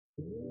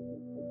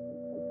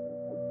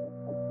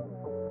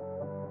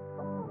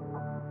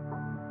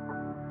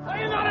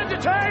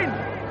entertained?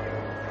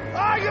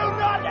 Are you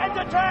not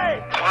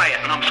entertained?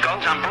 Quiet,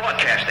 numbskulls, I'm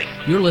broadcasting.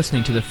 You're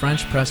listening to the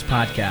French Press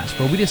Podcast,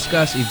 where we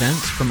discuss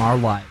events from our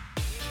lives.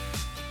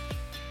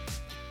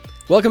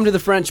 Welcome to the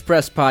French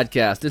Press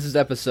Podcast. This is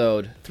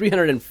episode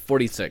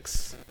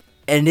 346.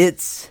 And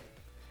it's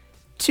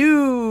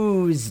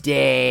Tuesday,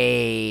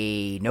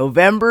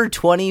 November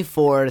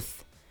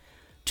 24th,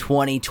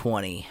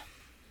 2020.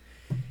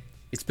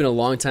 It's been a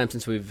long time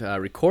since we've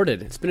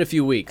recorded. It's been a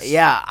few weeks.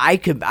 Yeah,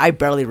 I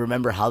barely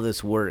remember how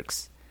this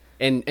works.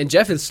 And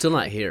Jeff is still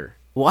not here.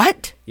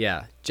 What?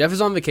 Yeah, Jeff is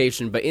on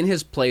vacation, but in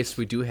his place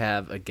we do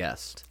have a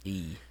guest.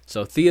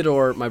 So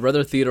Theodore, my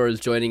brother Theodore,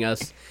 is joining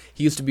us.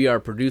 He used to be our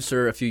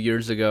producer a few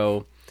years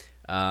ago,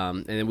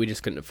 and then we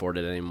just couldn't afford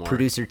it anymore.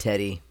 Producer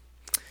Teddy.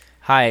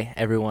 Hi,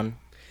 everyone.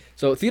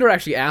 So Theodore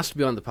actually asked to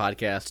be on the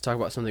podcast to talk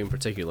about something in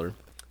particular,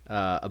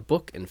 a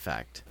book, in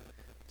fact.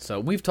 So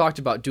we've talked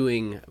about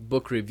doing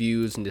book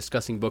reviews and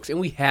discussing books, and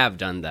we have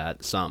done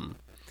that some.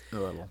 A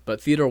little.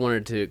 But Theodore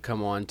wanted to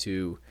come on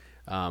to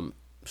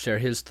share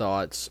his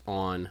thoughts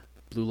on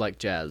Blue Like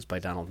Jazz by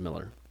Donald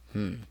Miller.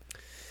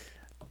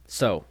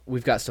 So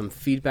we've got some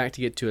feedback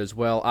to get to as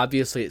well.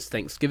 Obviously, it's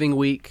Thanksgiving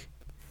week,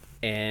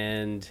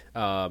 and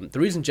the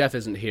reason Jeff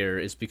isn't here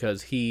is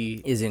because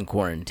he Is in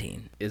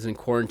quarantine. is in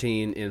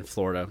quarantine in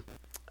Florida.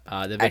 The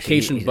Actually,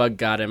 vacation bug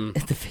got him,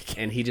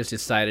 and he just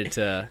decided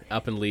to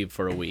up and leave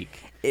for a week.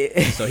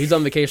 So he's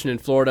on vacation in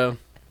Florida,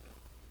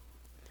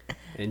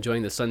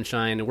 enjoying the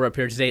sunshine. And we're up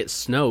here today. It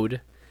snowed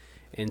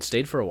and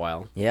stayed for a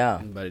while. Yeah.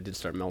 But it did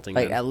start melting.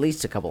 Like then. at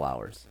least a couple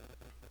hours.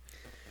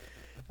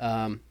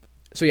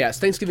 So yeah, it's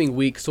Thanksgiving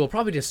week, so we'll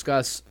probably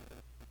discuss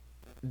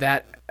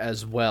that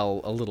as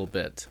well a little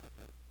bit.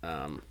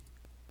 Are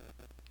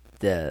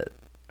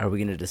we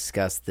going to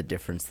discuss the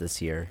difference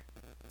this year?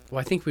 Well,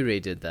 I think we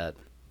already did that.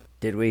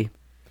 Did we?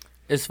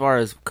 As far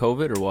as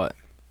COVID or what?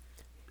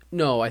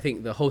 No, I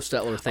think the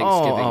Hostetler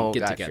Thanksgiving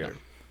get-together.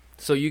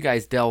 So you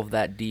guys delve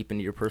that deep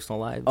into your personal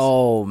lives?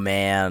 Oh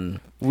man,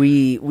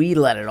 we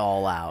let it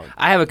all out.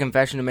 I have a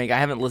confession to make. I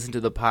haven't listened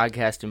to the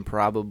podcast in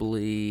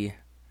probably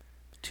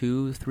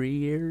 2-3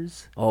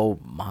 years. Oh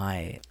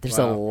my, there's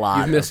Wow. a lot.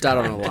 You've missed of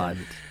out on a lot.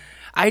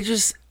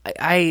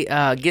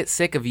 I get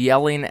sick of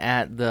yelling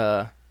at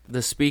the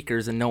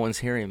speakers and no one's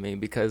hearing me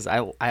because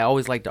I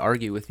always like to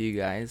argue with you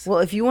guys. Well,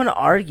 if you want to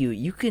argue,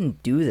 you can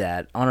do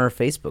that on our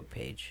Facebook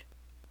page.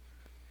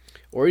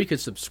 Or you could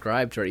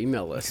subscribe to our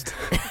email list.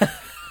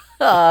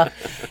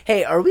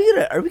 Hey, are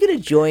we gonna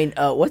join?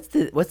 What's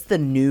the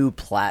new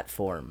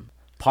platform?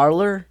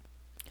 Parler?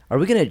 Are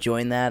we gonna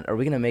join that? Are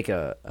we gonna make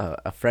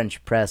a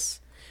French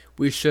Press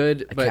We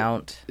should,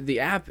 account? but the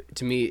app,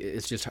 to me,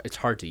 it's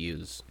hard to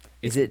use.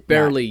 It's Is it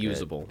barely not good?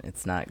 usable.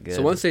 It's not good.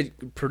 So once they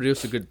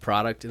produce a good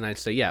product, and I'd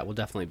say, yeah, we'll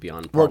definitely be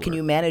on Parler. well, can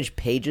you manage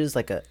pages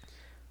like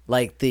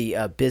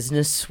the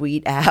Business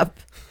Suite app?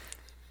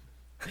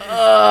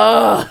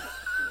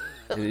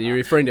 You're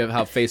referring to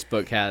how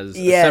Facebook has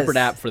Yes. a separate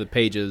app for the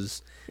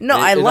pages. No,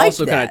 And I it like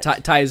also that. kind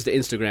of ties the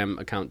Instagram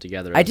account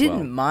together. I as didn't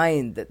well.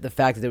 mind the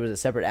fact that there was a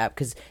separate app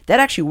because that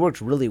actually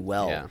worked really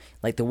well. Yeah.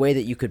 Like the way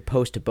that you could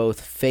post to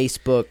both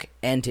Facebook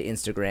and to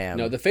Instagram.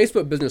 No, the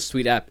Facebook Business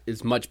Suite app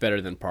is much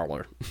better than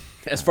Parler,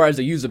 as far as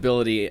the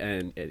usability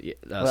and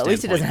well, at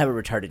least it doesn't have a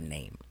retarded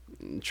name.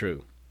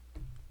 True.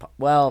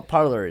 Well,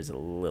 Parler is a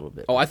little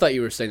bit. Oh, I thought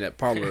you were saying that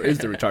Parler is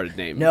the retarded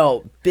name.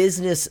 No,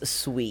 Business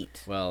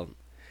Suite. Well,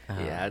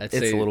 yeah, I'd it's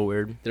say a little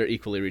weird. they're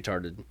equally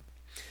retarded.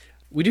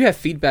 We do have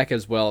feedback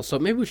as well, so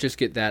maybe we should just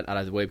get that out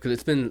of the way because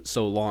it's been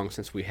so long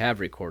since we have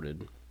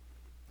recorded.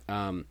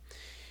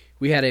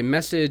 We had a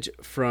message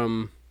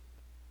from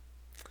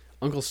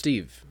Uncle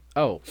Steve.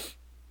 Oh,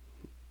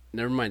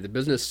 never mind. The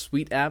Business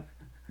Suite app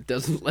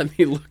doesn't let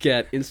me look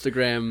at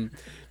Instagram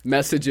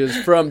messages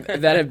from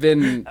that have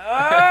been.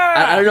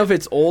 I don't know if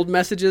it's old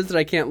messages that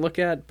I can't look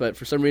at, but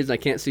for some reason I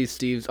can't see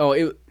Steve's. Oh,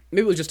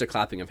 maybe it was just a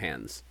clapping of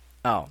hands.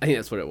 Oh, I think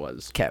that's what it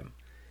was. okay.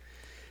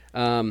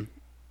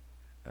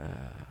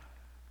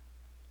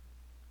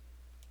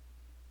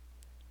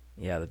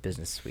 Yeah, the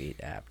Business Suite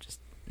app just.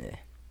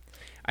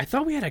 I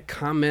thought we had a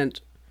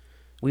comment.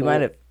 We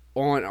might have.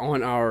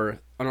 on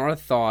our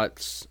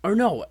thoughts. Or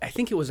no, I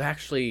think it was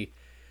actually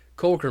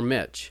coworker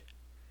Mitch.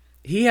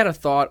 He had a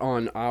thought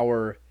on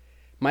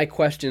my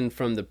question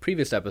from the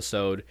previous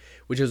episode,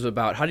 which is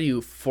about how do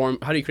you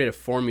create a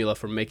formula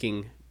for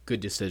making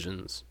good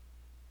decisions.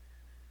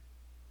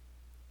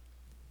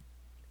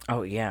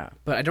 Oh yeah.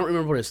 But I don't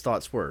remember what his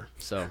thoughts were.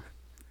 So,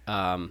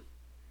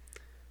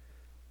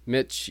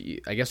 Mitch,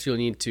 I guess you'll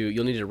need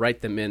to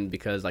write them in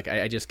because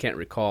I just can't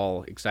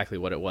recall exactly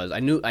what it was. I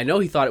know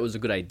he thought it was a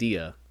good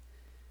idea,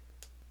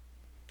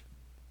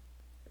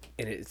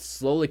 and it's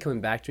slowly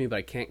coming back to me, but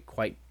I can't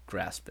quite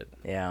grasp it.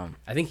 Yeah.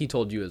 I think he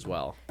told you as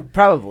well,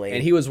 Probably.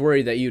 and he was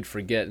worried that you'd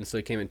forget, and so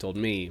he came and told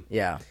me.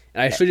 Yeah.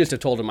 And I should just have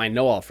told him I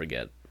know I'll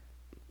forget.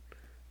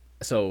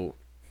 So,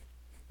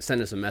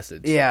 send us a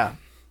message. Yeah.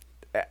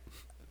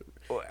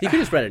 He could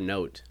just write a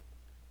note,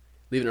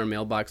 leave it in our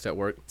mailbox at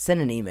work. Send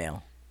an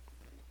email.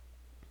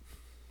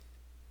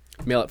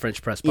 Mail at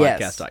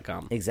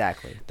FrenchPressPodcast.com. Yes,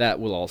 exactly. That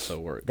will also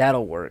work.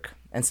 That'll work.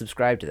 and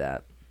subscribe to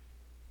that.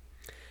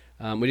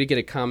 We did get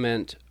a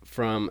comment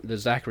from the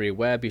Zachary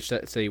Webb. He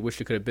said he wished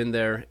he could have been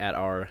there at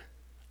our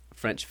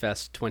French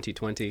Fest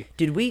 2020.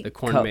 Did we the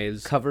corn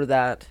maze cover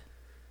that?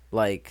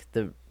 Like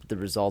the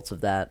results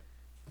of that?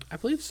 I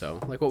believe so.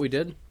 Like what we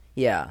did.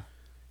 Yeah.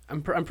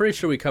 I'm pretty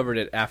sure we covered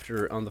it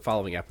after on the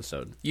following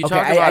episode. You Okay,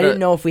 talk I about didn't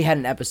know if we had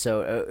an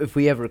episode. If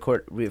we ever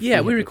record. We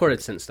recorded.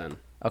 recorded since then.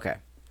 Okay. It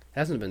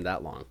hasn't been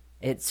that long.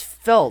 It's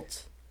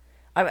felt.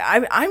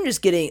 I'm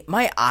just getting.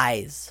 My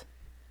eyes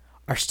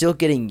are still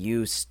getting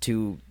used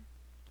to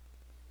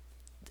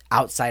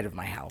outside of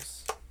my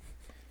house.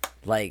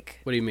 Like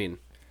What do you mean?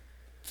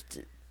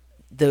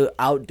 the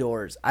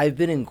outdoors. I've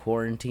been in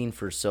quarantine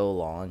for so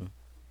long.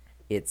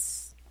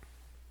 It's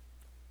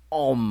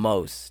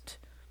almost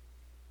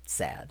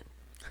sad.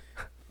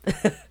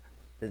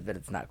 But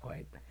it's not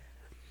quite.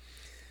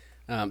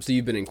 So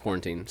you've been in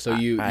quarantine. So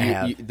I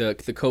have. the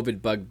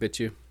COVID bug bit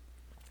you.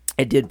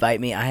 It did bite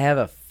me. I have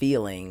a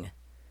feeling.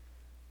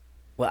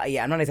 Well,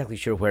 yeah, I'm not exactly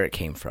sure where it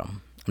came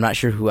from. I'm not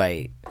sure who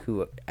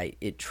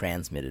it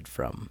transmitted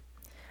from.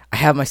 I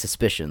have my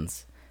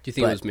suspicions. Do you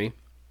think it But- was me?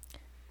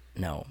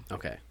 No.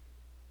 Okay.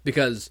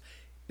 Because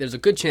there's a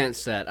good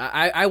chance that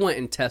I went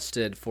and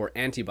tested for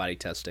antibody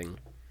testing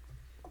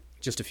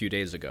just a few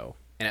days ago,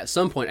 and at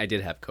some point I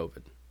did have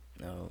COVID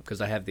No. because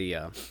I have the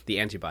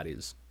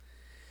antibodies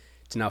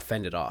to now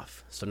fend it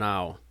off. So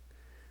now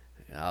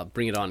I'll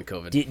bring it on,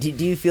 COVID.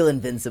 Do you feel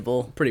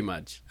invincible? Pretty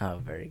much. Oh,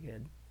 very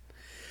good.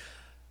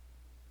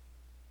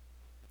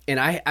 And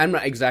I'm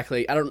not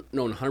exactly. I don't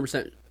know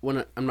 100%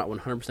 when. I'm not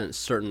 100%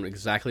 certain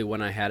exactly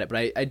when I had it,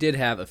 but I did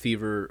have a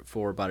fever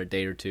for about a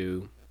day or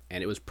two,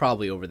 and it was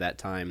probably over that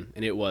time,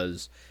 and it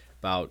was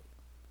about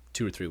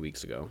 2 or 3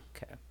 weeks ago.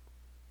 Okay.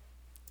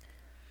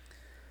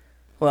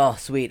 Well,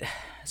 sweet.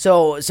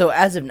 So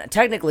as of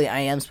technically, I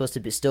am supposed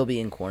to still be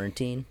in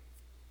quarantine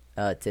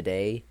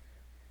today,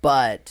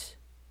 but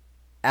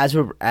as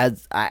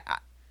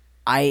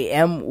I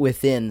am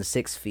within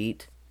 6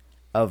 feet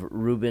of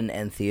Ruben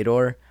and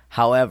Theodore.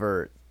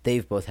 However,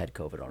 they've both had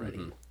COVID already,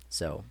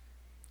 so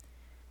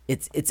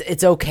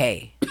it's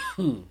okay.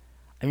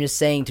 I'm just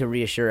saying to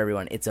reassure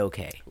everyone, it's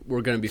okay.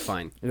 We're gonna be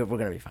fine. We're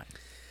gonna be fine.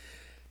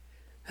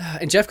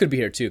 And Jeff could be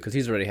here too because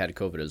he's already had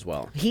COVID as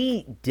well.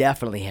 He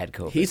definitely had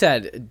COVID. He's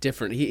had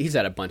different. He's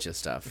had a bunch of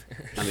stuff.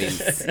 I mean,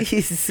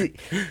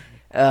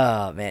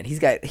 Oh man, he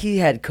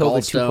had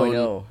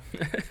COVID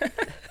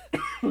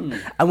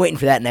 2.0. I'm waiting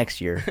for that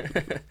next year.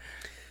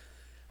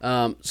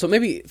 so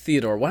maybe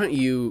Theodore, why don't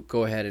you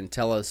go ahead and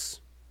tell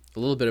us a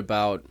little bit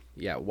about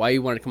why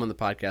you wanted to come on the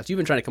podcast? You've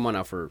been trying to come on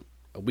now for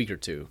a week or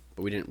two,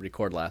 but we didn't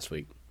record last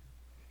week.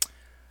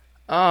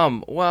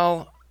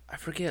 Well, I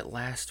forget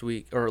last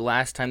week or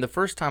last time. The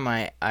first time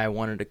I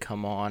wanted to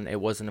come on, it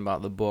wasn't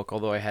about the book,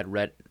 although I had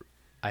read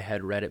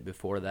it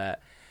before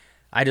that.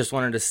 I just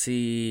wanted to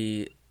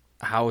see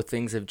how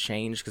things have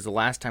changed because the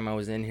last time I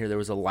was in here, there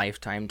was a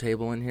lifetime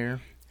table in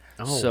here.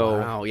 Oh, So-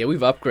 wow. Yeah,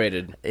 we've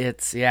upgraded.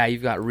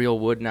 You've got real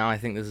wood now. I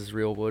think this is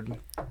real wood.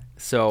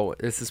 So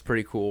this is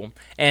pretty cool.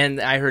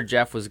 And I heard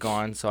Jeff was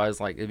gone, so I was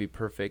like, it'd be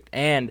perfect.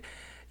 And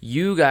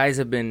you guys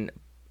have been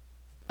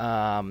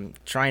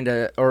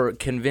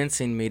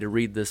convincing me to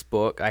read this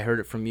book. I heard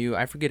it from you.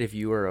 I forget if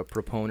you were a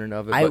proponent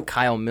of it, but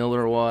Kyle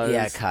Miller was.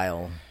 Yeah,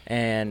 Kyle.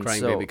 And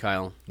Crying so, baby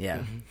Kyle.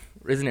 Yeah.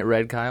 Isn't it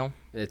Red Kyle?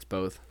 It's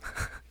both.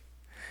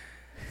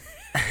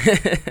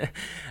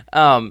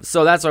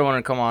 So that's why I wanted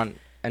to come on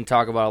and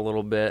talk about a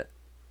little bit.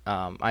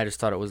 I just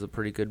thought it was a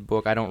pretty good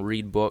book. I don't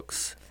read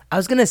books. I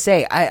was gonna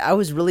say I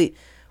was really.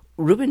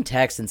 Ruben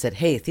texted and said,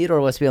 "Hey,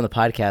 Theodore wants to be on the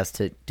podcast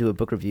to do a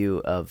book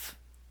review of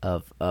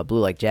Blue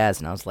Like Jazz,"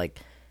 and I was like,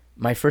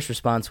 my first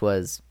response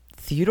was,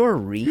 "Theodore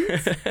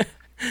reads?"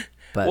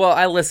 But Well,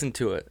 I listened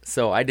to it,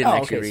 so I didn't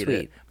actually read sweet.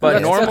 it. But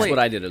That's normally, what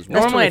I did as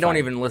well. Normally, I totally don't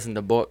fine. even listen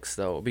to books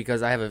though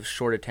because I have a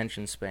short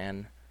attention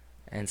span,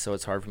 and so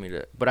it's hard for me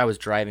to. But I was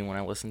driving when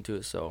I listened to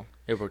it, so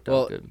it worked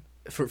Well, out good.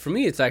 For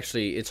me,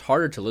 it's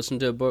harder to listen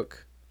to a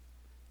book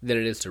than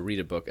it is to read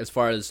a book as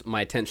far as my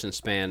attention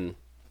span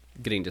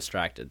getting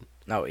distracted.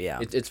 oh yeah,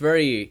 It's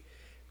very,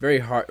 very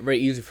hard, very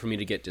easy for me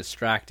to get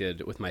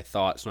distracted with my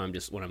thoughts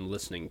when I'm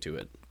listening to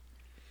it.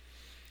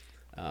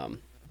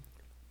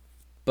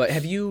 But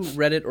have you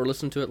read it or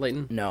listened to it,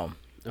 Leighton? no,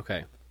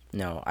 Okay.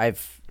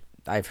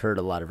 I've heard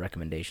a lot of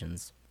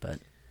recommendations, but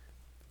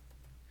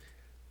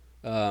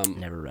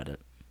never read it.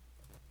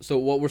 So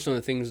what were some of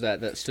the things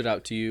that stood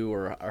out to you,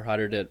 or how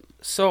did it?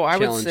 So I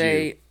would challenge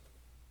say you?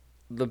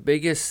 the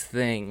biggest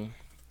thing.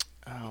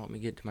 Let me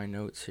get to my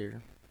notes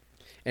here.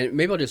 And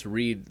maybe I'll just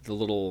read the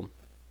little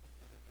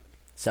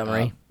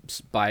Summary.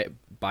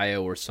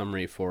 bio or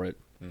summary for it.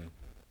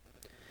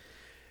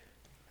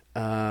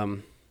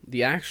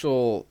 The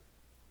actual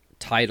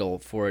title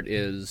for it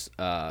is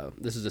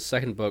this is the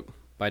second book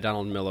by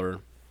Donald Miller.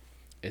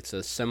 It's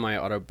a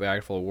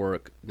semi-autobiographical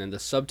work, and the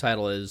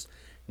subtitle is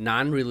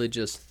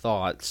Non-Religious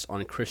Thoughts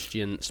on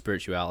Christian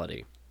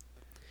Spirituality.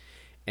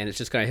 And it's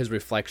just kind of his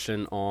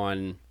reflection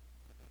on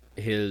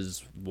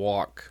his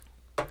walk,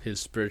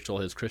 his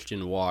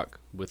Christian walk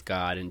with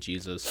God and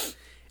Jesus,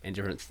 and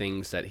different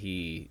things that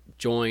he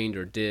joined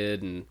or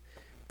did and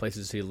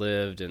places he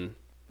lived, and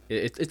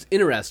it's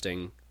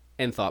interesting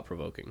and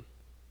thought-provoking.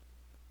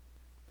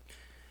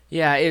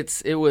 Yeah,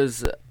 it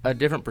was a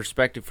different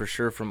perspective for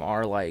sure from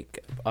our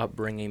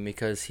upbringing,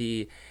 because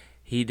he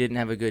didn't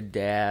have a good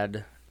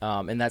dad,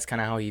 and that's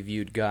kind of how he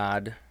viewed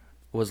God,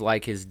 was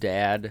like his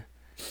dad,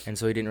 and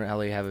so he didn't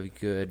really have a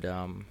good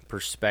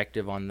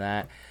perspective on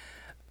that.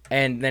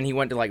 And then he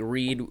went to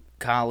Reed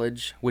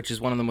College, which is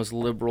one of the most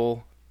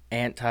liberal,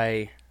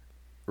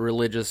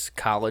 anti-religious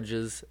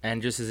colleges,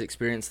 and just his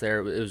experience there,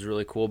 it was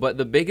really cool. But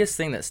the biggest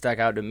thing that stuck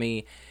out to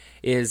me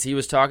is he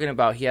was talking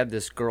about he had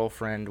this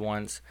girlfriend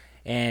once,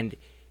 and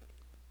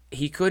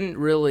he couldn't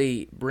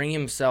really bring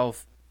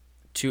himself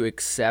to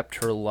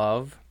accept her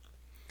love,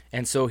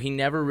 and so he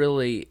never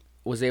really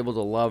was able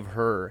to love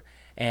her,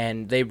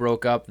 and they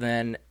broke up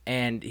then,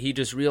 and he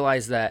just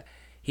realized that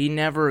he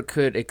never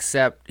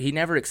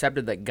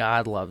accepted that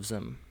God loves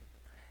him,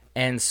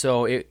 and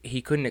so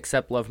he couldn't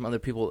accept love from other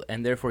people,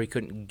 and therefore he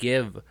couldn't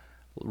give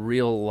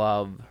real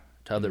love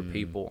to other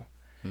people.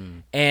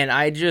 And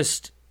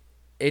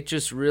it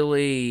just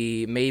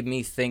really made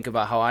me think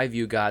about how I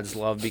view God's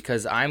love,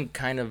 because I'm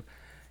kind of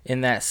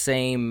in that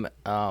same,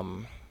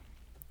 self,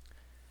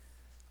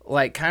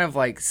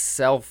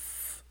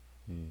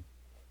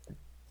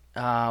 I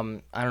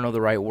don't know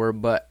the right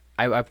word, but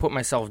I put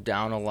myself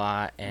down a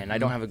lot, and I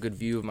don't have a good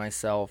view of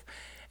myself.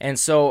 And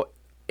so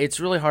it's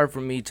really hard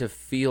for me to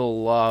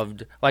feel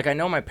loved. I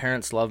know my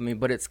parents love me,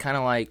 but it's kind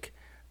of like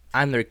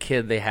I'm their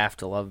kid, they have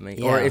to love me.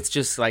 Yeah. Or it's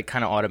just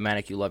kind of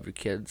automatic, you love your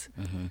kids.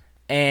 Mm-hmm.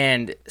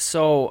 And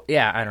so,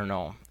 yeah, I don't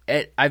know.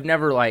 I've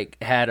never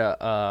had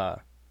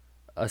a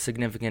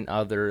significant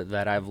other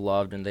that I've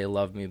loved and they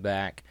love me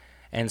back,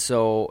 and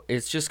so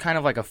it's just kind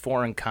of like a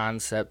foreign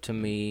concept to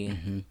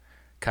me,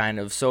 kind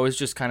of. So it's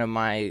just kind of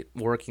my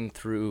working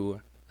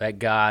through that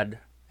God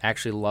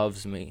actually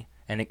loves me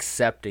and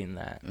accepting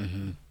that.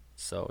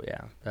 So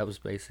yeah, that was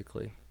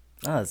basically.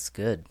 Oh, that's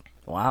good.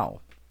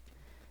 Wow.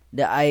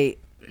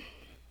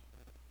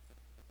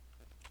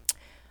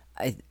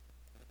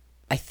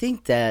 I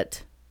think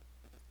that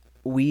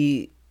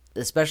we,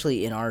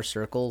 especially in our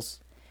circles,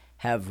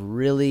 have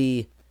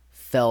really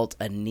felt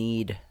a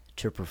need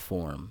to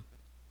perform.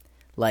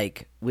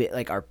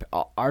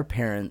 Our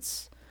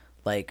parents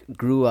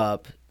grew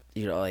up,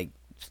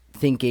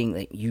 thinking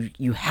that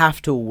you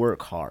have to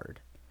work hard.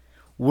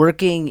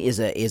 Working is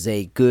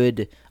a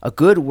good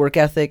work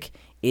ethic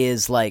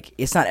is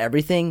it's not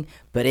everything,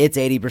 but it's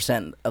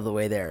 80% of the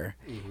way there.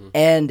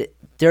 And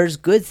there's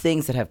good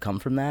things that have come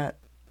from that,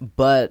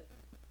 but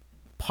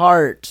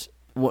I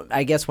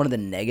guess one of the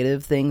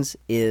negative things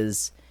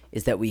is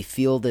that we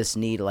feel this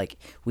need,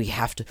 we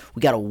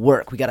gotta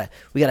work, we gotta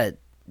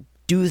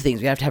do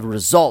things, we have to have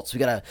results, we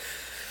gotta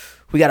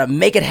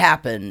make it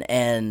happen,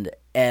 and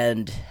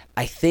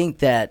I think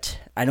that,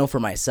 I know for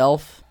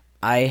myself,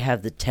 I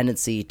have the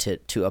tendency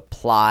to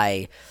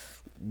apply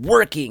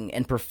working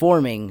and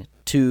performing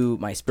to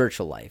my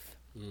spiritual life.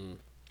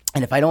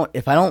 And if I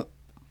don't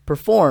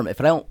perform, if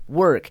I don't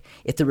work,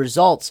 if the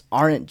results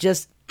aren't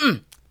just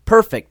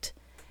perfect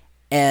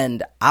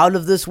and out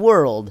of this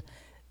world,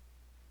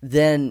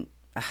 then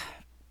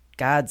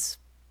God's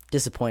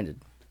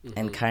disappointed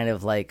and kind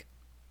of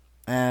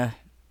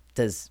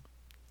does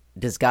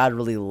God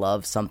really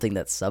love something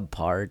that's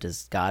subpar?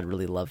 Does God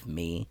really love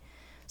me?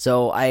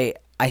 So I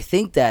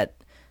think that,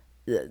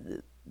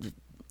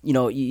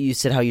 you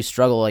said how you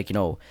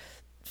struggle,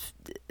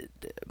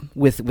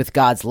 with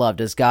God's love.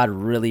 Does God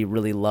really,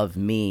 really love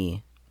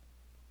me?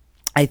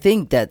 I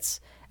think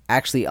that's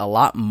actually a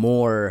lot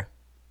more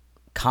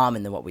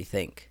common than what we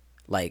think.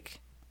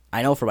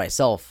 I know for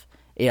myself,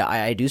 yeah,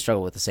 I do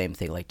struggle with the same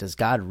thing. Does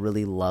God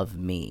really love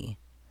me?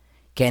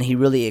 Can he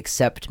really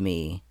accept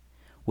me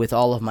with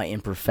all of my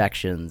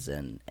imperfections?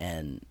 And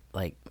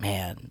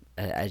man,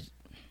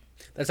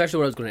 That's actually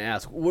what I was going to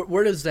ask.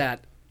 Where does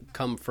that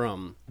come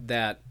from?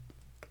 That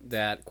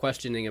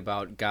questioning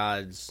about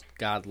God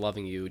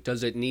loving you.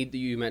 Does it need?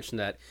 You mentioned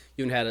that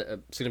you had a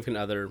significant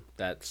other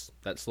that's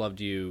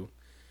loved you,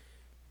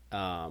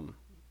 and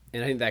I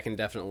think that can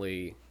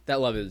definitely,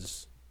 that love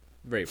is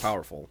very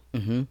powerful.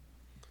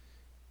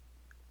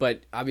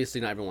 But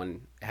obviously, not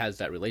everyone has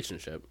that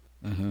relationship.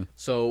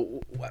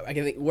 So I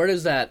can think, where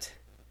does that?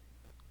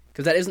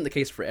 Because that isn't the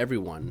case for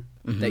everyone.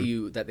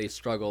 That they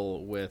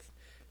struggle with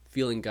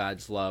feeling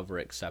God's love or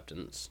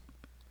acceptance.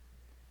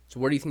 So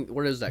where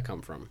does that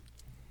come from?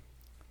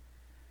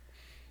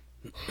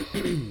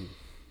 Is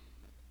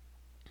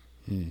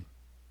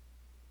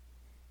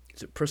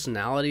it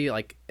personality?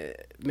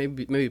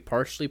 Maybe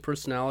partially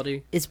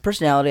personality? It's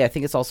personality. I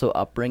think it's also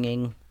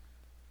upbringing.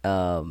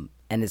 And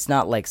it's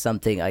not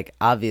something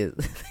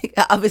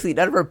obviously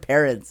none of our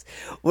parents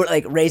were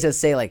raised us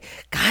say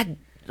God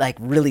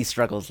really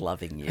struggles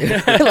loving you.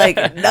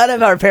 None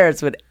of our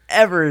parents would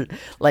ever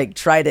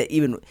try to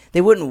even,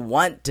 they wouldn't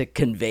want to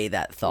convey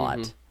that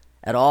thought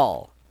at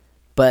all.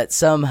 But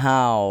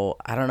somehow,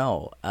 I don't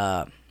know,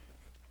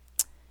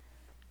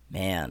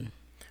 man.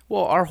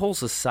 Well, our whole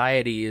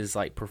society is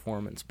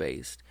performance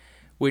based.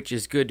 which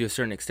is good to a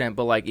certain extent.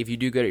 But like, if you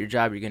do good at your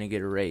job, you're going to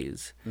get a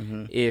raise.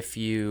 If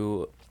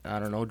you, I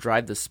don't know,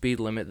 drive the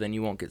speed limit, then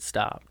you won't get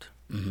stopped.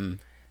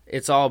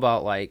 It's all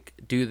about like,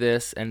 do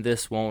this and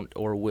this won't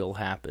or will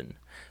happen.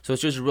 So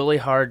it's just really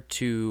hard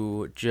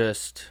to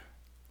just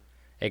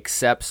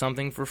accept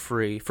something for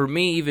free. For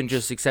me, even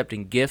just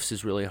accepting gifts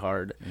is really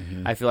hard.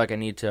 I feel like I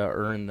need to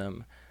earn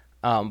them.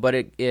 But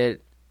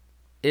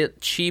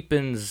it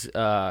cheapens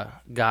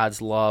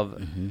God's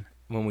love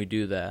when we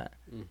do that.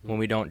 When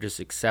we don't just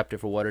accept it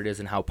for what it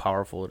is and how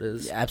powerful it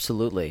is. Yeah,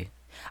 absolutely.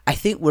 I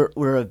think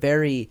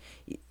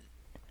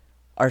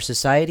our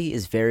society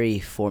is very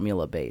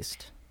formula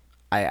based.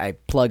 I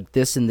plug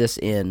this and this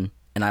in,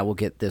 and I will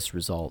get this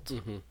result.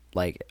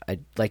 Like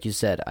you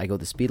said, I go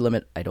the speed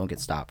limit, I don't get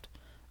stopped.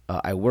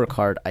 I work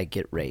hard, I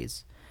get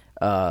raise.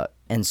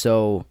 And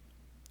so,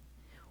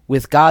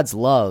 with God's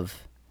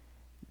love,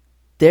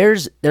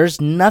 there's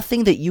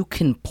nothing that you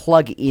can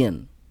plug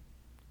in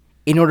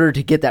order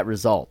to get that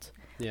result.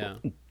 Yeah.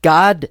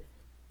 God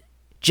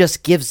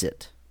just gives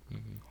it.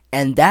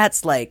 And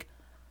that's like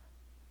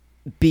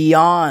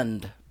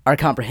beyond our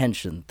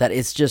comprehension, that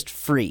it's just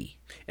free.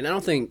 And I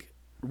don't think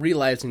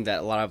realizing that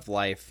a lot of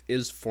life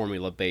is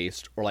formula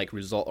based or like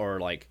result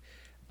or like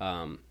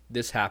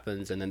this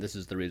happens and then this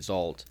is the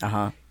result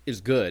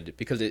is good,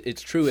 because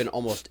it's true in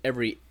almost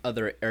every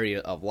other area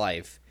of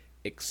life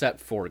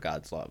except for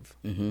God's love.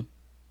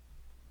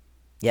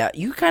 Yeah,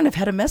 you kind of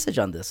had a message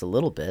on this a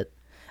little bit.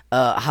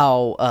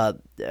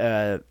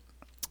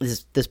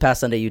 This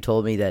past Sunday you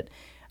told me that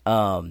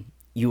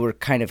you were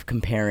kind of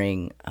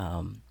comparing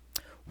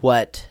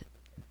what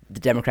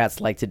the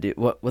Democrats like to do,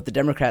 what the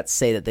Democrats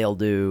say that they'll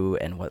do,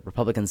 and what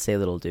Republicans say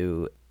they'll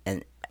do,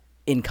 and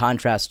in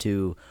contrast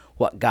to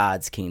what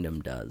God's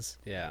kingdom does.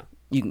 Yeah,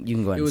 you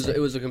can go ahead. It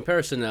was a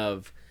comparison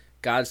of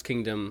God's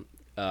kingdom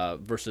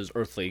versus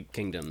earthly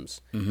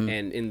kingdoms.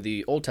 And in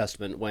the Old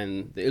Testament,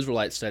 when the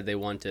Israelites said they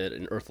wanted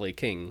an earthly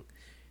king,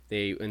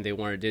 they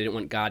didn't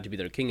want God to be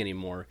their king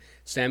anymore,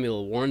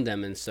 Samuel warned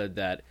them and said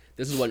that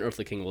this is what an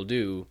earthly king will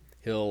do.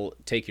 He'll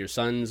take your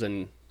sons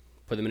and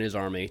put them in his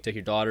army, take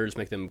your daughters,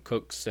 make them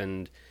cooks,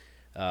 and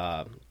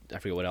I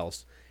forget what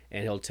else.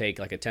 And he'll take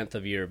like 1/10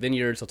 of your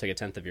vineyards, he'll take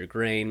 1/10 of your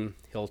grain,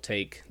 he'll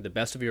take the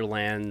best of your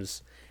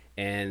lands,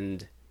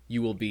 and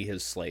you will be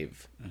his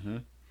slave.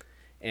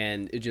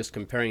 And it's just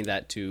comparing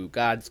that to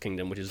God's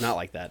kingdom, which is not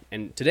like that.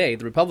 And today,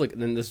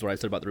 and this is what I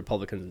said about the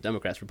Republicans and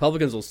Democrats.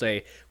 Republicans will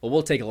say, well,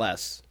 we'll take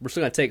less. We're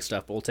still going to take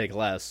stuff, but we'll take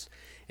less.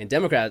 And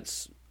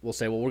Democrats will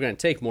say, well, we're going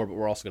to take more, but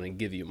we're also going to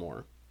give you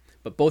more.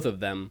 But both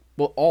of them,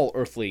 well, all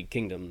earthly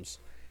kingdoms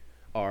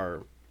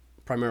are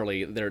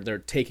primarily, they're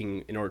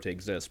taking in order to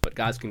exist. But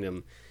God's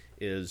kingdom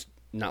is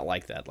not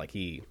like that. Like,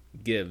 he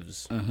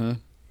gives.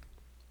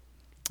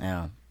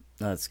 Yeah,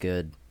 that's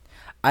good.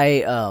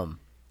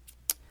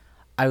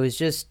 I was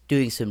just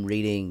doing some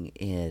reading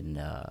in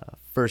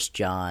 1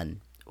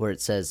 John, where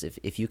it says,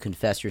 if you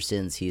confess your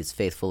sins, he is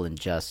faithful and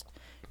just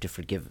to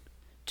forgive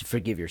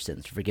your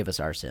sins, to forgive us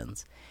our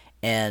sins.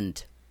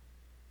 And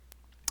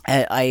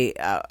I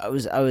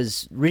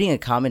was reading a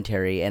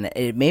commentary, and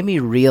it made me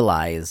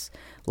realize,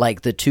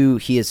 like, the two,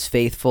 he is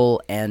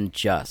faithful and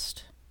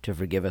just to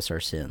forgive us our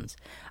sins.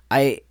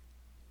 I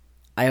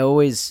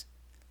always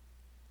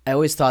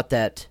thought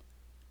that,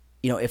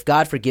 if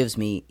God forgives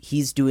me,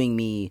 he's doing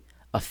me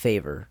a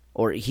favor,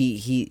 or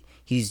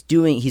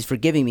he's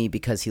forgiving me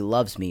because he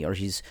loves me, or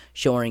he's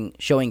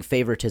showing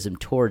favoritism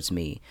towards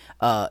me.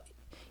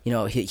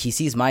 He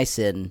sees my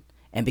sin,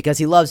 and because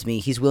he loves me,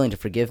 he's willing to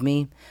forgive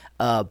me.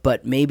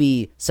 But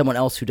maybe someone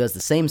else who does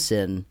the same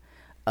sin,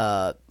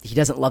 he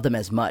doesn't love them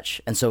as much,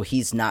 and so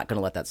he's not going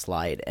to let that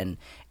slide. And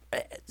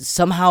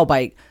somehow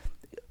by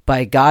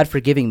God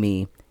forgiving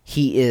me,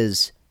 he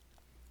is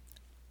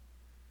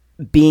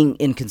being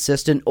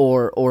inconsistent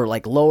or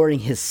like lowering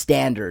his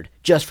standard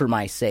just for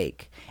my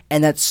sake.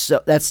 And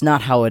that's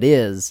not how it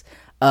is.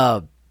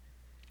 When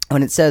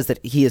it says that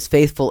he is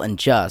faithful and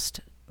just,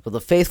 well, the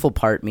faithful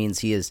part means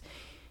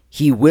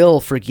he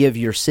will forgive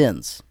your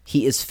sins.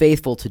 He is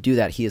faithful to do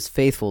that. He is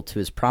faithful to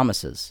his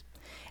promises.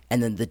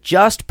 And then the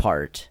just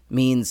part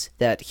means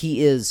that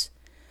he is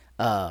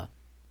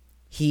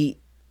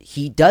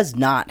he does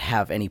not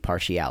have any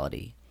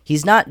partiality.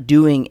 He's not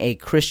doing a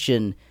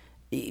Christian.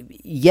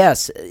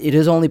 Yes, it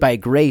is only by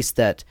grace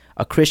that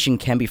a Christian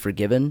can be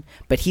forgiven,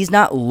 but he's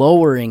not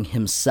lowering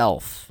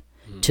himself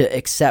to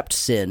accept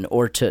sin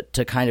or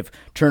to kind of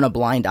turn a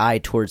blind eye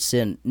towards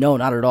sin. No,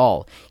 not at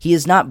all. He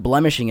is not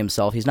blemishing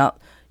himself. He's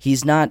not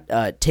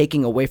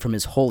taking away from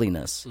his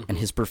holiness and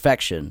his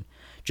perfection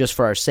just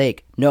for our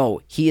sake. No,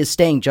 he is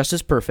staying just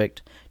as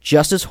perfect,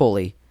 just as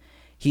holy.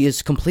 He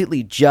is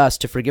completely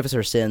just to forgive us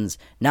our sins,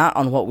 not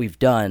on what we've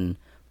done,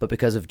 but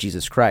because of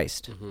Jesus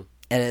Christ.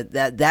 And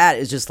that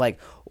is just like,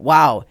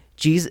 wow,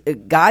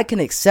 God can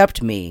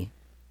accept me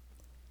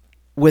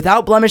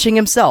without blemishing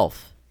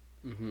himself,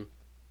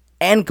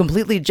 and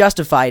completely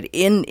justified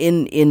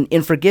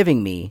in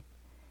forgiving me.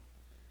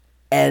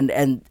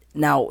 And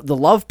now the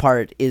love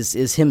part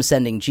is him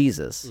sending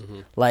Jesus.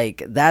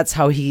 Like, that's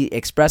how he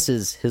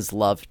expresses his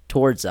love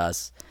towards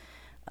us.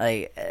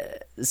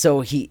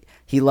 So he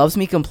loves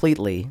me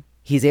completely.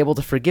 He's able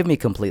to forgive me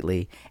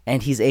completely,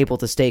 and he's able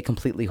to stay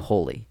completely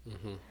holy.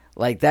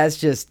 Like that's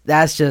just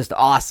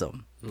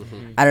awesome.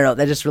 I don't know.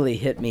 That just really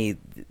hit me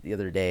the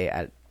other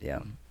day.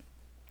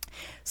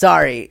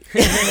 Sorry.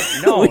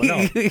 No,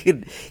 we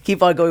could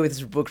keep on going with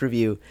this book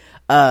review.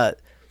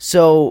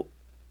 So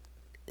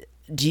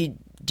do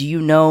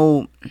you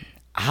know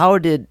how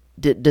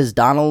does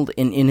Donald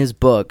in his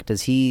book,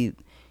 does he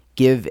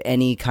give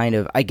any kind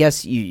of, I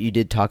guess you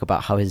did talk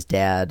about how his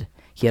dad,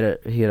 he had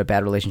a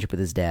bad relationship with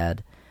his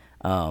dad.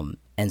 And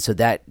so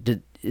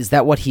is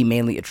that what he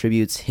mainly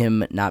attributes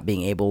him not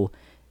being able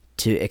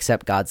to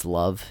accept God's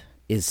love?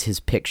 Is his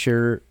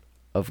picture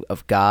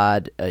of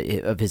God,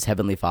 of his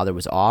heavenly Father,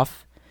 was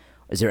off?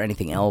 Is there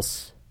anything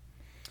else?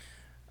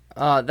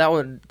 I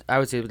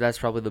would say that's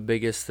probably the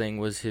biggest thing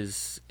was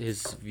his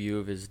view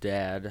of his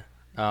dad,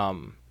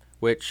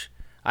 which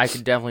I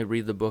could definitely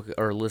read the book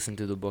or listen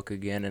to the book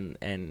again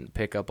and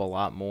pick up a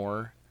lot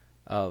more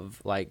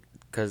of, like,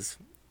 because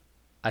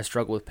I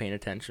struggle with paying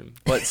attention,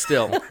 but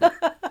still.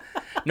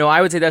 No,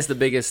 I would say that's the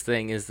biggest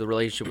thing is the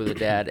relationship with the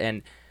dad,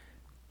 and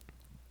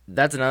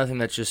that's another thing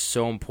that's just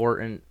so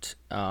important,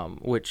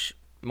 which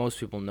most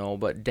people know,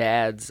 but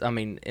dads, I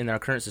mean, in our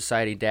current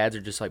society, dads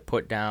are just, like,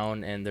 put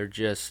down, and they're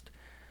just,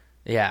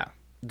 yeah,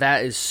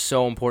 that is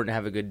so important to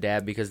have a good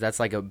dad, because that's,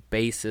 like, a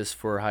basis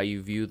for how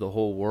you view the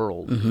whole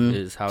world,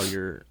 is how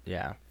your,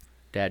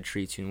 dad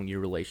treats you in your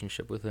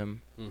relationship with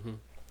him.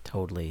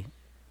 Totally.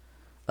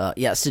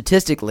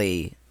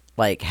 Statistically,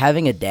 like,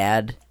 having a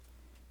dad,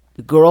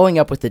 growing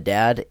up with a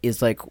dad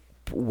is, like,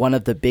 one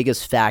of the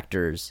biggest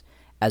factors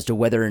as to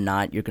whether or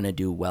not you're going to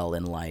do well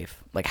in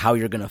life, like how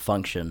you're going to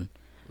function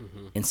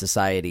in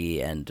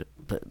society, and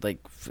like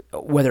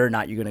whether or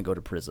not you're going to go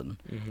to prison,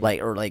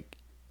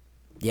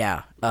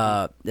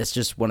 it's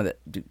just one of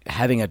the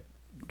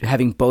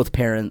having both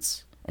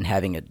parents and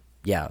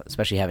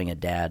especially having a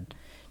dad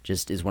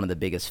just is one of the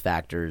biggest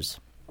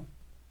factors.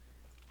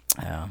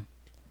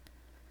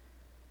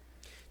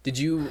 Did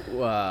you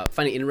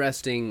find it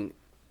interesting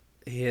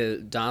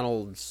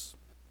Donald's,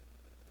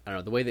 I don't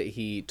know, the way that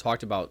he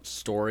talked about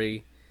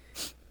story?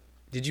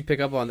 Did you pick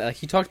up on that? Like,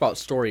 he talked about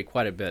story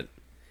quite a bit.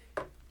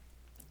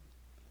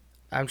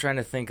 I'm trying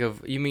to think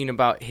of, you mean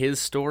about his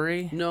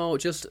story? No,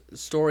 just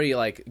story,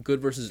 like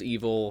good versus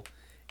evil,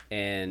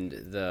 and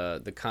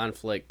the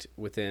conflict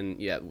within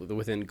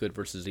good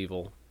versus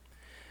evil.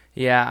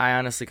 Yeah, I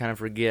honestly kind of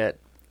forget.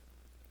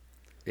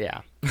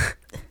 Yeah.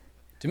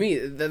 To me,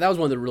 that was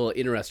one of the real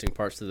interesting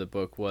parts of the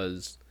book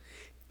was,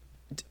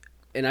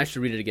 and I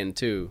should read it again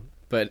too,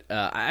 but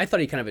I thought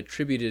he kind of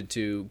attributed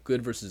to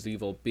good versus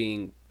evil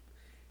being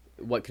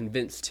what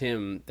convinced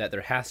him that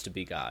there has to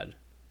be God.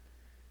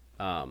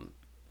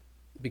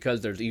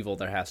 Because there's evil,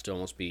 there has to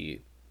almost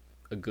be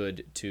a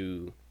good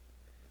to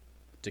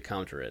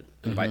counter it,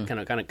 and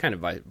kind of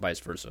vice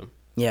versa.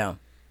 Yeah,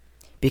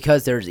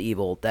 because there's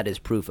evil, that is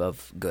proof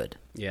of good.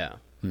 Yeah.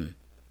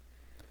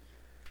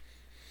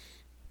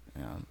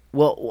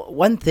 Well,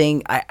 one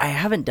thing, I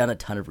haven't done a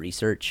ton of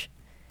research,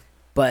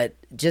 but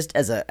just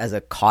as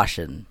a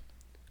caution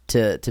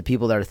to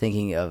people that are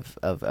thinking of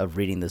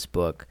reading this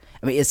book,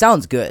 I mean, it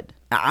sounds good.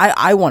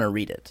 I want to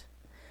read it.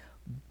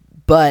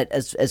 But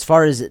as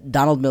far as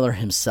Donald Miller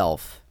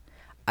himself,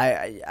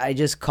 I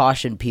just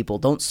caution people,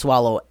 don't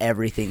swallow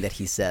everything that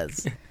he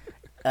says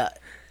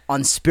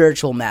on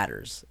spiritual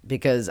matters,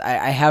 because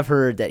I have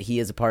heard that he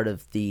is a part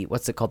of the,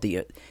 what's it called,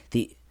 the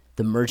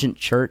Emergent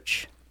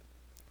Church.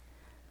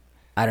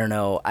 I don't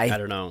know. I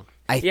don't know.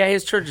 Yeah,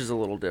 his church is a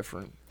little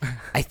different.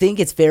 I think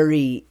it's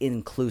very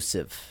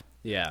inclusive.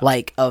 Yeah.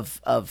 Like of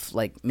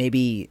like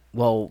maybe,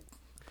 well,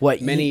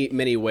 what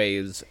many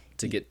ways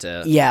to get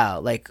to. Yeah,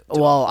 like,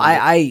 well,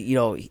 I you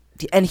know,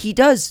 and he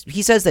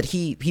says that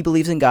he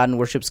believes in God and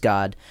worships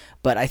God,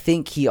 but I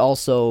think he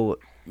also,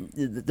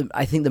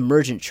 I think the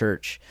Emergent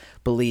Church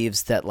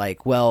believes that,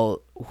 like,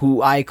 well,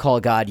 who I call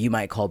God, you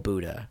might call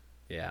Buddha.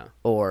 Yeah.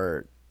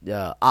 Or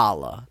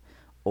Allah,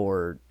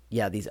 or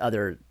these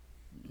other,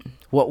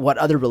 what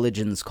other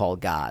religions call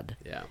God.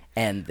 Yeah.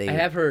 And I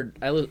have heard,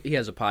 he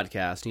has a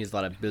podcast, and he has a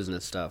lot of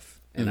business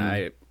stuff, and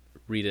I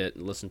read it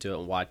and listen to it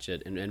and watch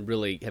it, and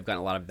really have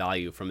gotten a lot of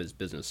value from his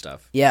business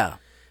stuff. Yeah.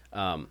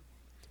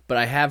 But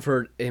I have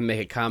heard him make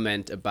a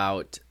comment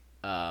about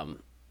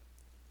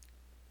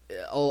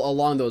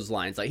along those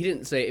lines. Like, he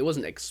didn't say, it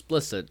wasn't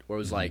explicit, where it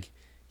was like,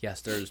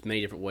 yes, there's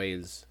many different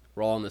ways.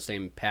 We're all on the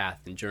same path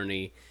and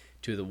journey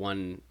to the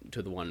one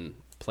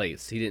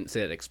place. He didn't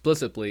say it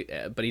explicitly,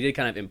 but he did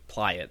kind of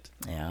imply it.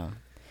 Yeah.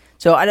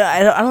 So I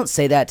don't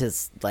say that to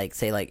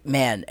say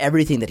man,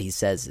 everything that he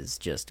says is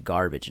just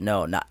garbage.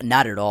 No,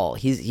 not at all.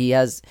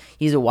 He's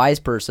a wise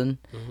person,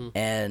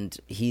 and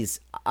he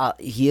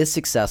is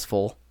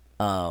successful.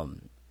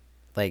 And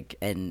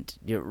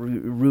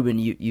Ruben,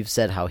 you've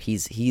said how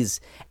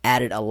he's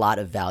added a lot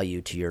of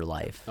value to your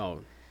life. Oh,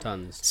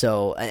 tons.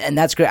 So, and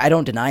that's great. I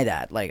don't deny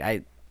that.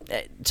 Like,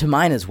 to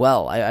mine as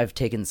well. I've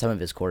taken some of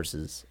his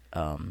courses,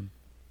 and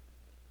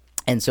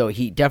so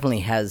he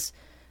definitely has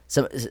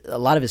a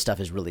lot of his stuff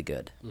is really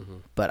good,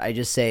 but I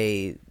just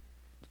say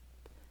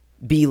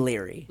be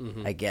leery,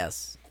 I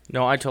guess.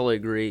 No, I totally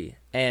agree.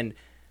 And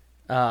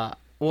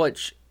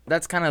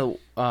that's kind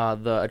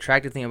of the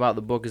attractive thing about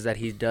the book is that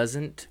he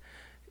doesn't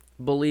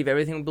believe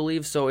everything we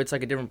believe, so it's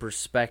like a different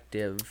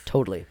perspective.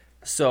 Totally.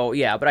 So,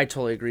 yeah, but I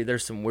totally agree.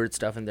 There's some weird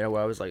stuff in there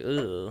where I was like,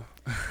 ugh.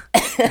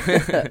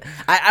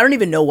 I don't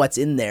even know what's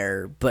in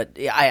there, but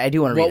I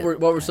do want to read it.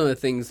 What were some of the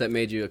things that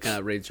made you kind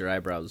of raise your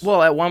eyebrows?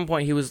 Well, at one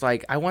point he was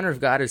like, I wonder if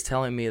God is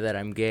telling me that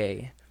I'm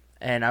gay.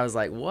 And I was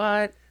like,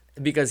 what?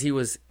 Because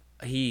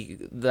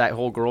that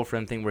whole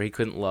girlfriend thing where he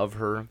couldn't love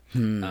her.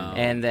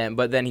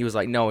 But then he was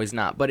like, no, he's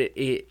not. But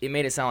it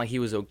made it sound like he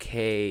was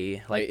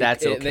okay. Like,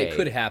 that's okay. That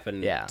could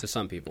happen Yeah. to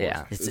some people.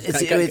 Yeah.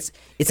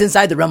 It's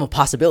inside the realm of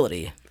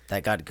possibility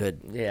that God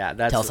could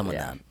tell someone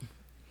that.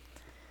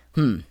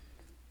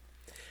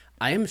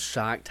 I am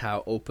shocked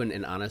how open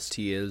and honest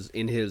he is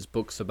in his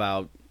books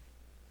about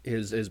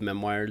his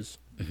memoirs.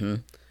 Mm-hmm.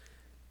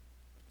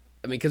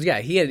 I mean, because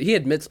he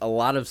admits a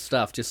lot of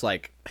stuff, just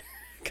like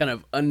kind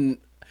of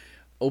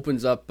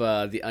opens up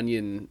the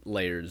onion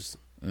layers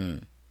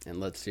and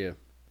lets you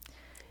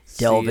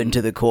delve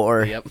into the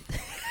core. Yep.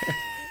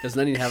 Does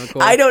an onion have a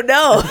core? I don't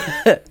know.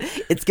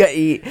 It's got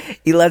he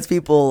lets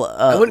people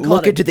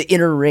look into the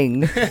inner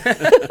ring.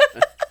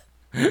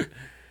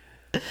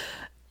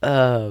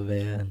 Oh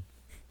man.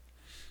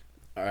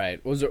 All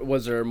right.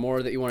 Was there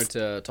more that you wanted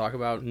to talk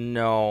about?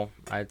 No,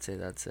 I'd say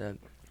that's it.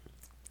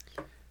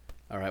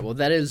 All right. Well,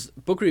 that is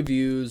book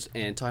reviews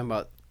and talking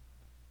about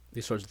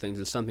these sorts of things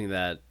is something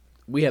that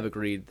we have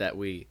agreed that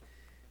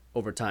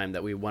over time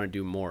that we want to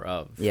do more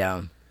of.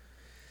 Yeah.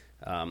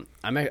 I'm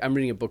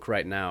reading a book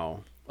right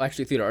now. Well,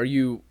 actually, Theodore,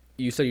 you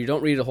said you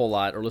don't read a whole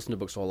lot or listen to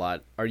books a whole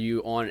lot. Are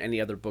you on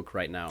any other book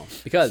right now?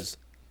 Because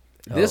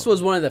this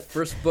was one of the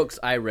first books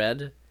I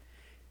read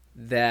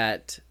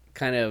that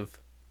kind of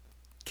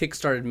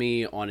kickstarted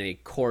me on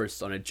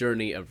a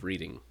journey of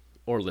reading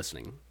or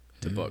listening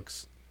to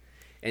books.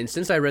 And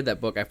since I read that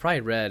book, I've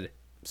probably read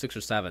 6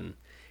 or 7,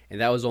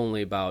 and that was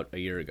only about a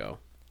year ago.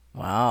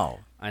 Wow.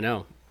 I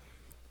know.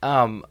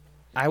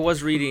 I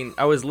was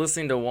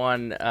listening to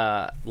one,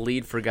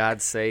 Lead for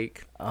God's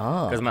Sake,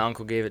 because my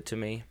uncle gave it to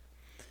me.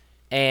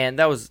 And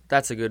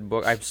that's a good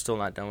book. I'm still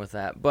not done with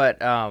that.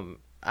 But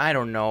I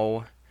don't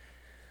know.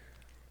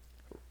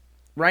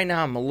 Right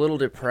now I'm a little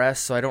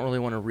depressed, so I don't really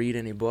want to read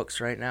any books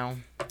right now.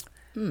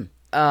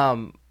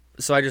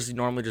 So I just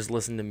normally just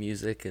listen to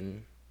music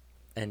and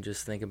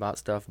just think about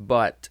stuff.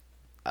 But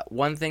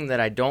one thing that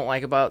I don't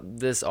like about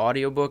this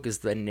audiobook is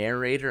the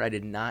narrator. I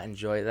did not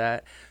enjoy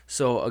that.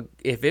 So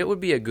if it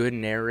would be a good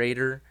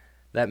narrator,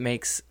 that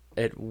makes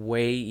it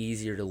way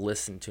easier to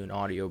listen to an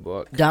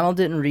audiobook. Donald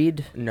didn't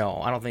read?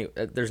 No, I don't think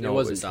there's no. It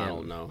wasn't it was Donald.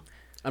 him. No,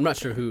 I'm not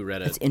sure who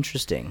read it. It's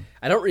interesting.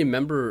 I don't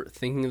remember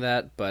thinking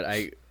that, but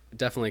I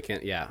definitely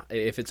can't. Yeah,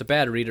 if it's a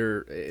bad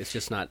reader, it's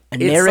just not. A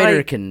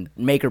narrator can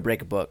make or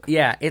break a book.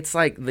 Yeah, it's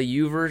like the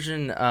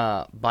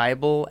YouVersion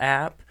Bible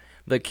app.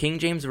 The King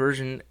James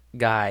Version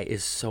guy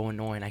is so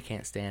annoying. I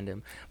can't stand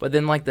him. But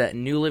then like the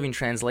New Living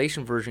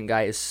Translation version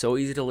guy is so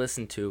easy to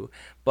listen to.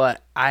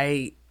 But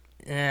I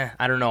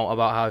don't know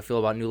about how I feel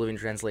about New Living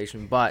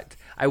Translation. But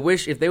I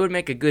wish if they would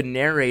make a good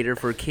narrator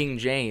for King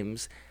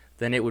James,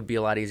 then it would be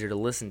a lot easier to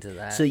listen to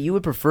that. So you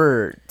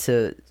prefer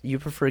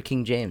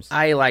King James?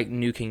 I like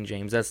New King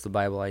James. That's the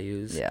Bible I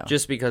use. Yeah.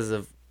 Just because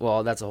of,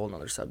 well, that's a whole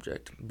nother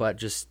subject. But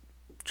just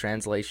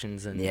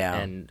translations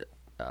and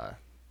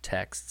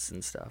texts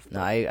and stuff. No,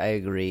 I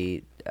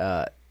agree.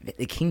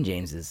 The King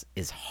James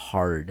is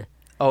hard.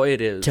 Oh, it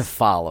is. To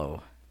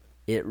follow.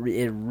 It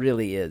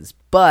really is.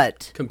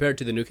 But Compared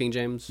to the New King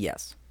James?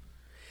 yes.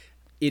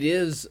 It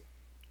is,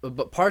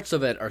 but parts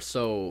of it are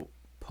so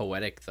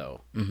poetic,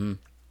 though. Mm-hmm.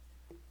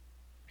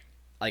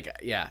 Like,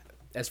 yeah,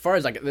 as far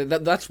as, like,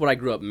 that's what I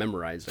grew up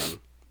memorizing,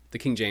 the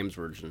King James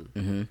Version.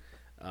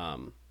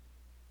 Mm-hmm.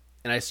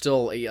 And I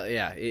still,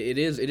 it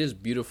is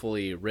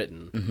beautifully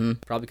written. Mm-hmm.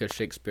 Probably because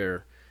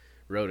Shakespeare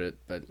wrote it,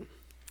 but...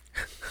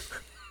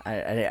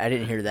 I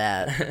didn't hear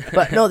that.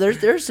 But no,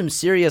 there's some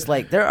serious,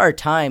 like, there are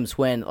times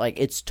when, like,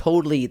 it's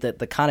totally,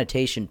 the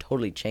connotation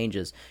totally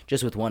changes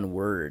just with one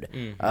word.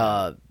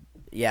 Mm-hmm.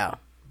 Yeah.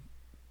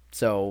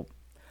 So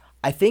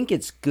I think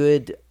it's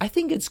good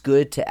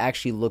to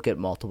actually look at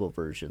multiple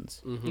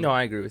versions. Mm-hmm. No,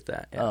 I agree with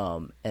that. Yeah.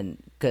 And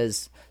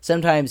because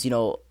sometimes,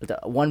 the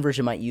one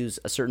version might use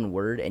a certain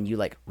word and you,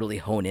 like, really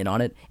hone in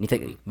on it and you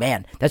think,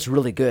 man, that's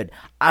really good.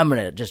 I'm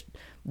going to just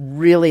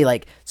really,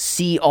 like,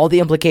 see all the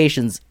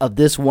implications of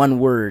this one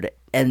word,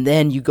 and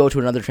then you go to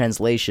another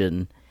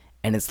translation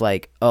and it's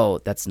like, oh,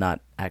 that's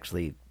not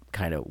actually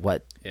kind of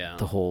what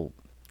the whole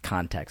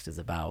context is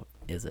about,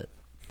 is it?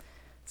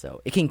 So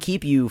it can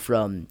keep you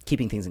from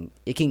keeping things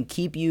it can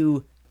keep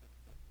you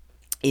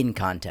in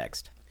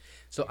context.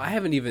 So I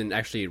haven't even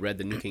actually read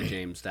the New King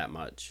James that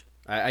much.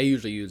 I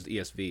usually use the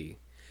ESV.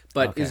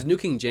 But is New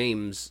King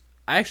James,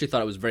 I actually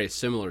thought it was very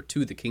similar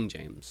to the King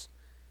James.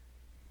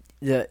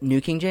 The New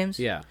King James?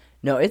 Yeah.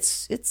 No,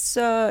 it's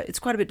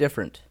quite a bit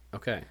different.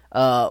 Okay.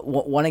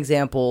 One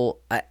example,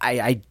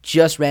 I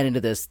just ran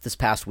into this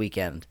past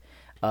weekend.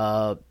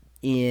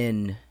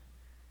 In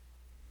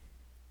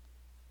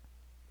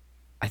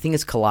I think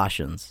it's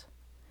Colossians.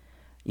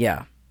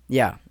 Yeah.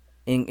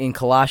 In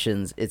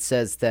Colossians, it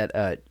says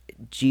that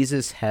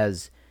Jesus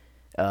has,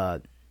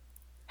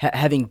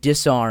 having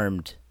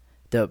disarmed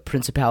the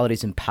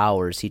principalities and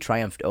powers, he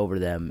triumphed over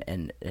them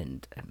and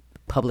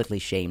publicly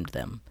shamed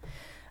them.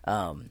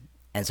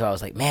 And so I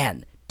was like,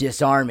 man,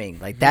 disarming,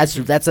 like that's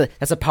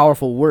a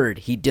powerful word.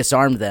 He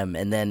disarmed them.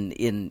 And then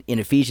in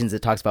Ephesians,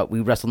 it talks about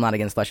we wrestle not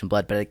against flesh and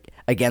blood, but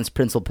against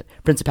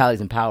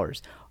principalities and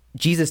powers.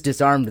 Jesus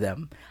disarmed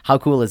them. How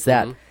cool is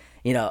that?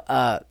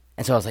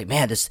 And so I was like,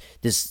 man, this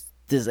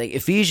like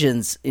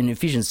Ephesians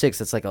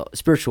 6, it's like a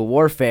spiritual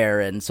warfare,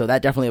 and so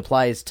that definitely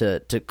applies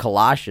to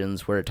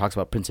Colossians where it talks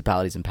about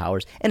principalities and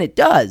powers, and it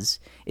does,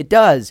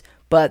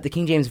 but the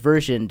King James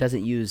Version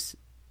doesn't use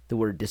the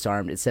word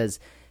disarmed. It says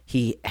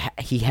he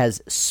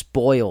has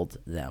spoiled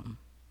them.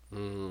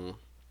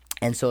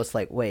 And so it's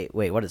like, wait,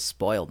 what does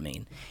spoiled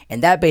mean?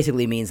 And that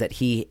basically means that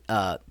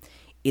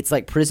it's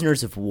like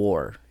prisoners of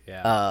war.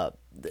 Yeah.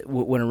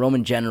 When a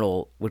Roman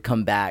general would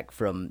come back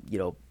from,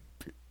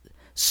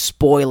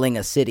 spoiling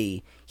a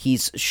city, he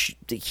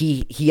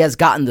has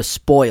gotten the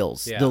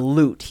spoils, the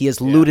loot. He has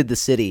looted the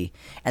city,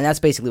 and that's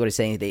basically what he's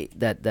saying.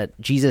 That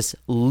Jesus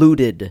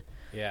looted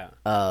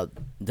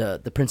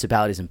the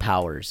principalities and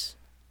powers,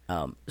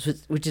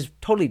 which is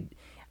totally.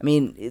 I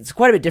mean, it's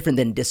quite a bit different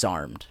than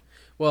disarmed.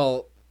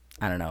 Well,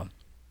 I don't know.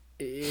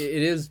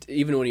 It is,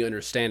 even when you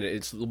understand it,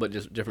 it's a little bit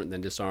just different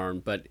than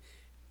disarmed. But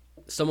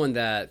someone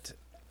that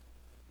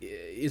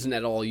isn't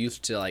at all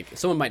used to, like,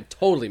 someone might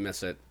totally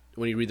miss it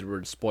when you read the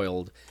word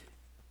spoiled,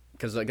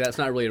 because like that's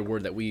not really a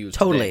word that we use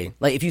totally today.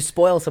 Like if you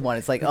spoil someone,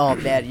 it's like, oh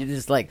man, you're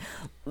just like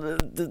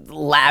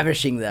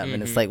lavishing them.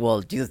 And it's like,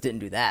 well, Jesus didn't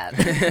do that.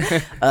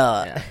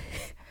 I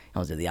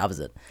was doing the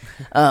opposite.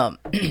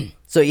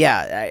 So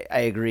yeah, I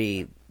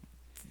agree.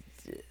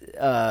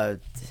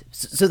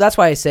 So that's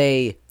why I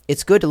say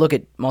it's good to look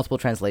at multiple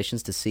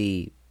translations to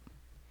see,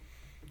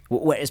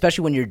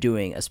 especially when you're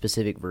doing a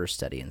specific verse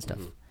study and stuff.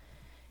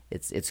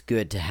 It's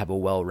good to have a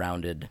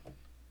well-rounded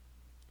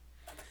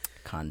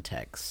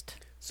context.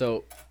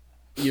 So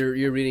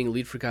you're reading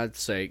Lead for God's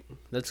Sake.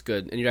 That's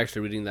good. And you're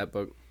actually reading that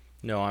book?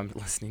 No, I'm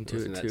listening to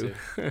it too.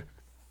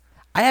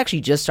 I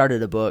actually just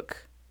started a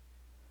book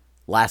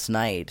last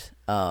night.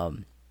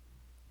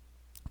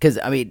 Because,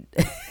 I mean,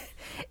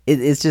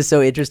 it's just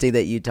so interesting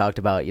that you talked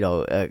about,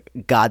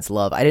 God's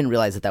love. I didn't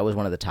realize that was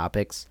one of the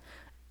topics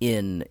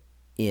in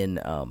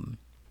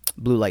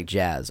Blue Like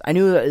Jazz. I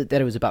knew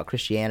that it was about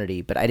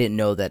Christianity, but I didn't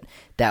know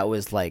that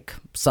was like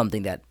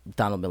something that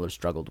Donald Miller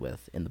struggled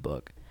with in the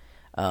book.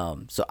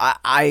 So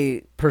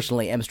I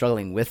personally am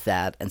struggling with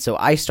that, and so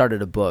I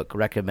started a book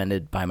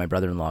recommended by my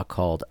brother-in-law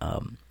called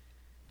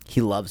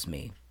He Loves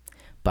Me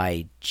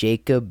by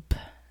Jacob.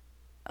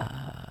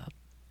 I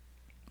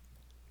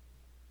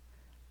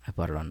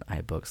bought it on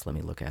iBooks. Let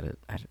me look at it.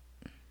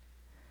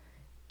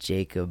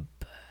 Jacob.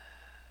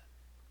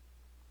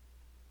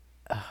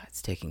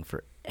 It's taking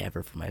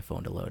forever for my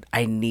phone to load.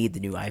 I need the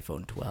new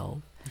iPhone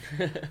 12.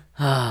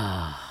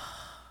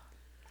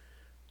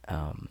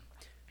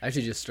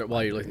 Actually,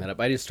 while you're looking that up,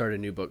 I just started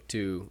a new book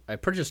too. I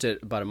purchased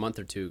it about a month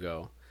or two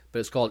ago, but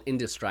it's called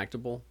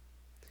Indistractable,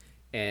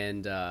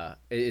 and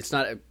it's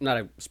not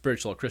a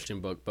spiritual or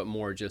Christian book, but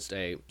more just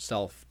a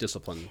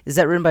self-discipline. Is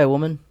that written by a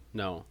woman?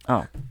 No.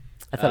 Oh,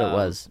 I thought it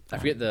was. I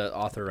forget the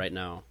author right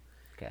now.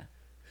 Okay.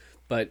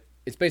 But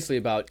it's basically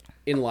about,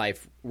 in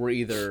life, we're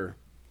either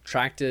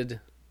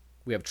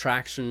we have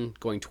traction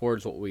going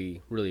towards what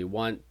we really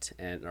want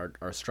and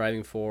are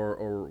striving for,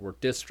 or we're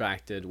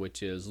distracted,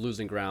 which is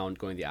losing ground,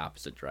 going the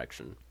opposite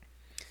direction.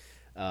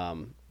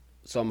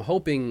 So I'm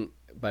hoping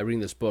by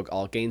reading this book,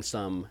 I'll gain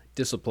some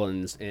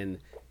disciplines in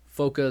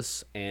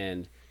focus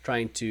and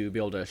trying to be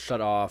able to shut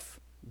off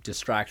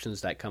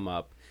distractions that come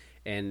up.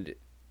 And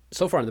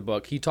so far in the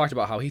book, he talked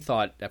about how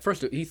at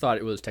first he thought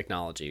it was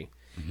technology,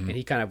 and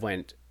he kind of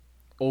went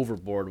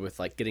overboard with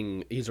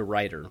he's a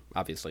writer,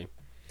 obviously.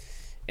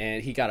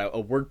 And he got a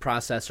word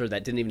processor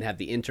that didn't even have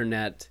the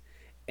internet,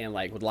 and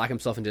would lock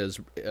himself into his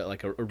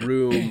a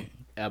room,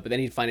 but then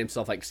he'd find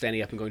himself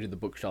standing up and going to the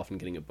bookshelf and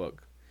getting a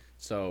book.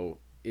 So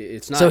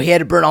it's not. So he had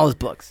to burn all his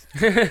books.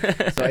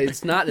 So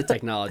it's not the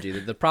technology.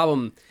 The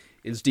problem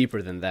is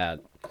deeper than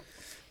that.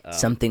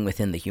 Something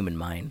within the human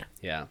mind.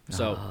 Yeah.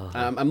 So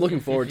I'm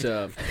looking forward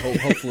to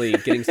hopefully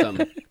getting some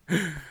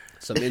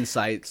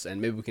insights,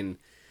 and maybe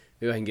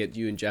I can get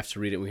you and Jeff to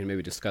read it. And we can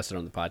maybe discuss it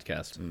on the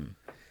podcast.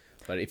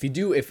 But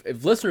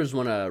if listeners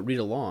want to read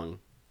along,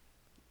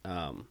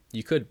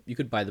 you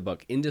could buy the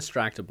book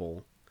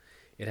Indistractable.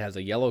 It has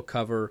a yellow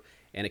cover,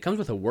 and it comes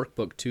with a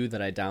workbook too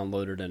that I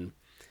downloaded and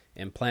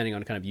am planning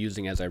on kind of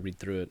using as I read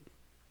through it.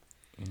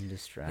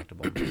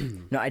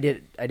 Indistractable. No, I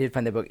did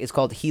find the book. It's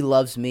called He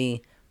Loves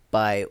Me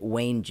by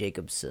Wayne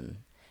Jacobson.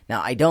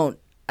 Now,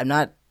 I'm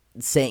not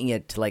saying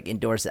it to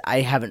endorse it.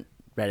 I haven't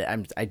read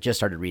it. I just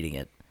started reading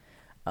it.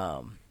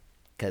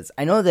 Because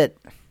I know that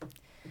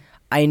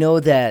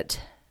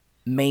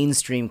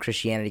mainstream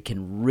Christianity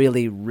can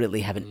really,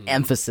 really have an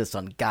emphasis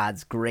on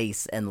God's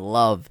grace and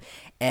love,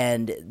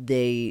 and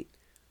they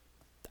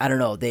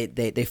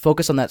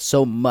focus on that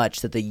so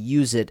much that they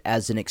use it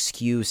as an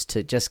excuse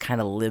to just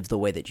kind of live the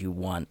way that you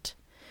want,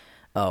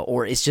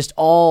 or it's just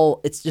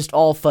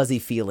all fuzzy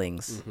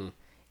feelings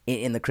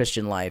in the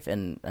Christian life.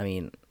 And I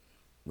mean,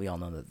 we all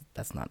know that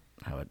that's not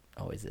how it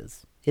always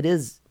is. It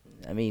is.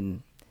 I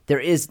mean, there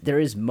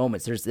is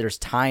moments. There's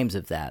times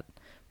of that,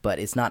 but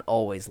it's not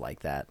always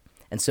like that.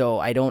 And so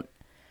I don't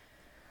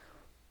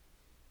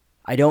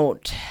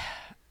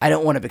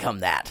want to become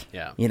that.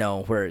 Yeah. You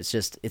know, where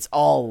it's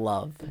all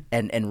love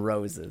and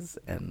roses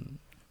and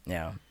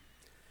yeah.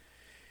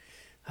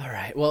 All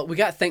right. Well, we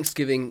got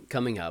Thanksgiving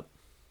coming up.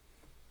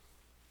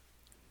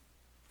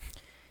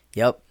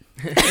 Yep.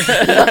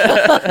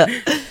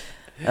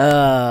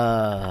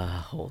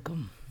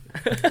 Holcomb.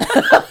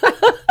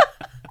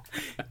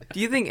 Do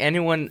you think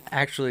anyone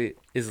actually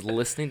is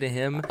listening to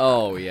him?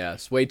 Oh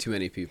yes, way too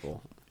many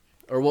people.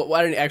 Or what?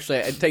 Why didn't actually?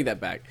 I take that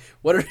back.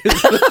 What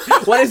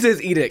is his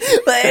edict?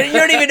 You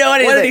don't even know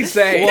what What did he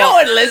say? No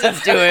one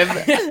listens to him.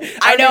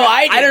 I know.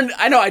 I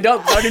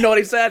don't already know what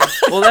he said.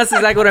 Well, that's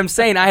exactly what I'm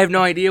saying. I have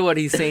no idea what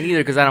he's saying either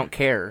because I don't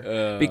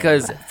care.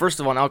 Because first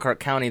of all, in Elkhart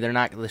County,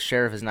 the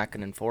sheriff is not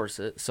going to enforce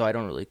it, so I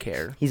don't really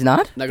care. He's not?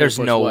 Not gonna There's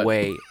enforce no what?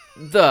 way.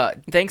 The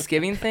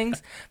Thanksgiving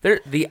things, the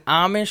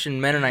Amish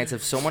and Mennonites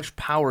have so much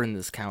power in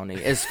this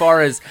county. As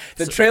far as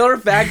The trailer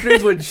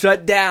factories would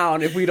shut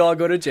down if we'd all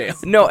go to jail.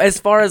 no, as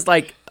far as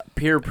like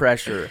peer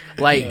pressure,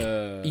 like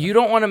you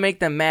don't want to make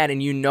them mad,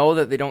 and you know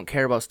that they don't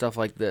care about stuff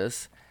like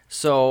this.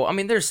 So I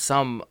mean, there's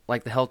some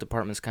like the health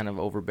department's kind of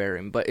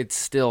overbearing, but it's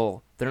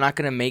still they're not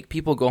going to make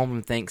people go home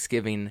from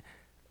Thanksgiving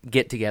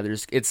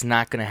get-togethers. It's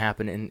not going to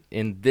happen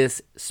in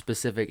this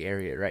specific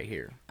area right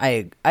here.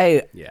 Yeah.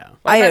 I'm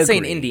not agree.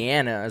 saying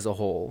Indiana as a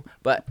whole,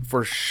 but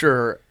for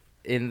sure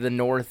in the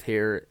north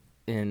here,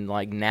 in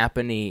like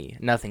Napanee,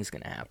 nothing's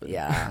going to happen.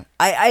 Yeah,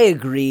 I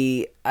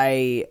agree.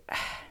 I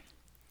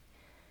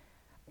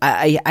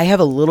have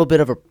a little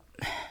bit of a.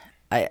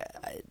 I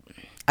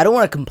don't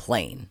want to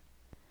complain.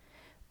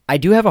 I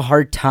do have a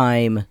hard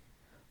time,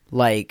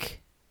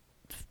 like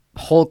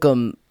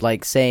Holcomb,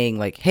 like saying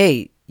like,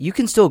 "Hey, you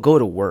can still go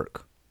to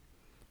work.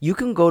 You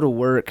can go to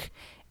work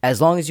as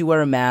long as you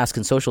wear a mask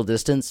and social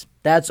distance.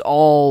 That's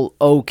all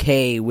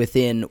okay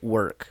within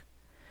work.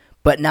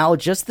 But now,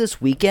 just this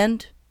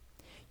weekend,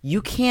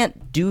 you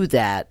can't do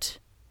that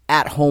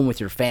at home with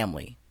your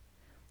family.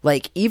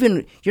 Like,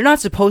 even you're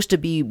not supposed to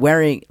be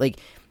wearing like."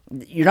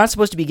 You're not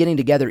supposed to be getting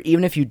together,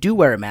 even if you do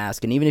wear a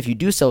mask and even if you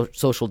do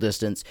social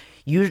distance.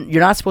 You're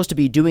not supposed to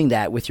be doing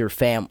that with your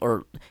fam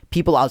or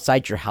people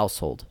outside your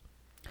household.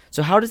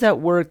 So how does that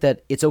work?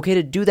 That it's okay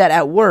to do that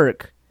at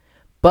work,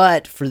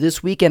 but for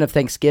this weekend of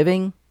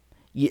Thanksgiving,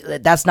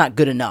 that's not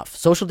good enough.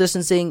 Social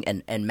distancing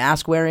and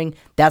mask wearing,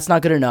 that's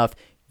not good enough.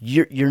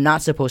 You're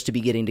not supposed to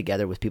be getting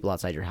together with people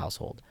outside your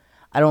household.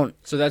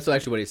 So that's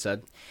actually what he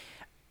said.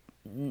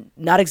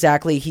 Not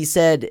exactly. He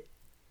said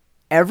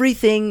every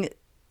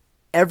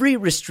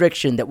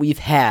restriction that we've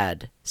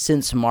had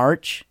since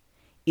March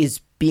is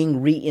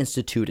being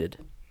reinstituted.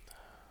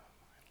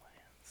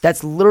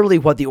 That's literally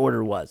what the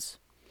order was.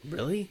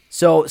 Really?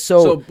 So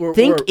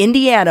think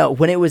Indiana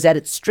when it was at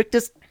its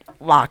strictest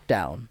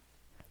lockdown.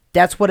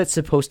 That's what it's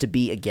supposed to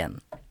be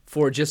again.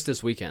 For just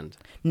this weekend.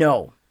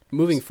 No.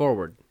 Moving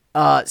forward.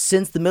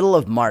 Since the middle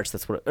of March,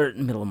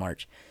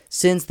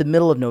 Since the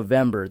middle of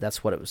November,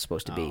 that's what it was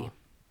supposed to be.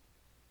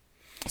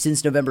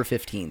 Since November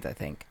 15th, I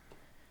think.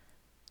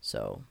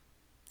 So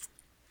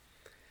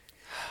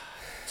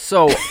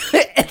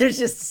there's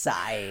just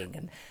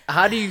sighing.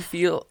 How do you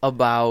feel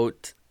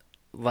about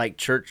like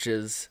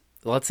churches?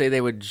 Let's say they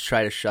would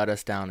try to shut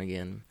us down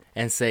again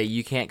and say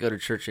you can't go to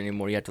church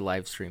anymore. You have to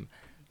live stream.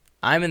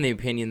 I'm in the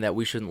opinion that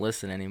we shouldn't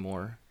listen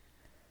anymore.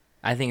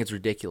 I think it's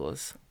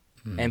ridiculous,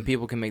 and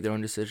people can make their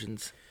own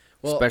decisions,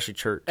 especially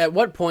church. At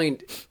what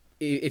point,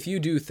 if you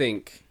do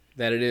think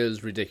that it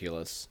is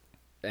ridiculous,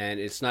 and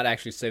it's not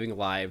actually saving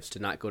lives to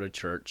not go to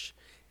church,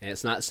 and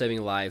it's not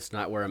saving lives to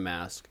not wear a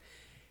mask,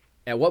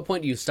 at what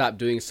point do you stop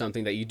doing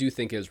something that you do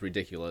think is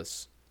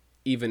ridiculous,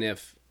 even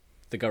if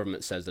the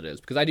government says it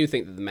is? Because I do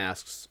think that the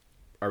masks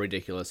are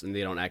ridiculous and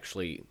they don't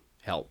actually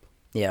help.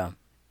 Yeah.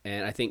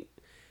 And I think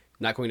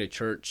not going to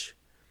church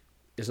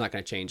is not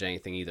going to change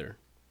anything either.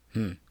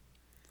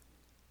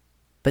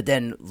 But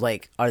then,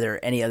 like, are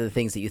there any other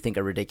things that you think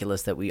are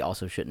ridiculous that we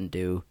also shouldn't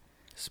do?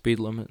 Speed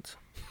limits,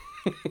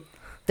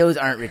 Those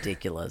aren't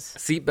ridiculous.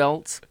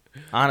 seatbelts.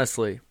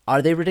 Honestly,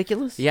 Are they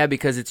ridiculous? yeah,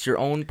 because it's your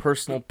own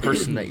personal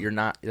person that you're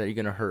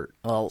gonna hurt.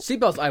 Well,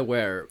 Seatbelts I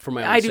wear for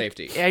my own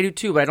safety. Yeah, I do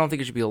too, but I don't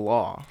think it should be a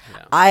law.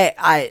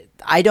 I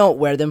don't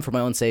wear them for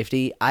my own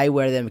safety. I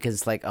wear them because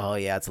it's like, oh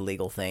yeah, it's a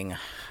legal thing.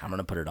 I'm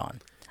gonna put it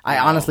on.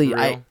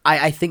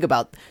 I think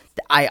about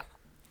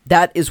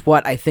that is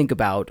what I think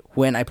about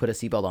when I put a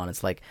seatbelt on.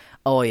 It's like,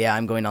 oh yeah,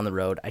 I'm going down the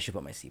road. I should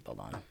put my seatbelt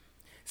on.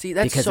 See,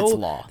 that's Because so it's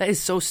law. That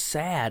is so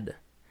sad,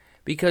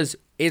 because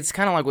it's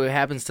kind of like what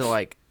happens to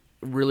like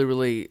really,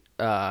 really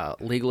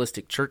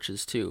legalistic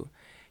churches too.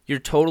 you're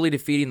totally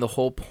defeating the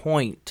whole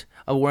point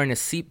of wearing a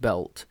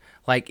seatbelt.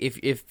 Like,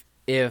 if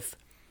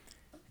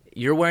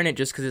you're wearing it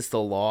just because it's the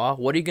law,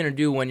 what are you going to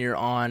do when you're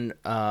on,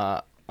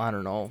 I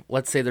don't know,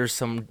 let's say there's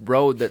some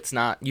road that's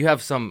not, you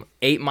have some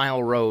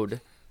 8-mile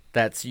road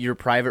that's your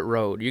private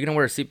road. You're going to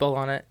wear a seatbelt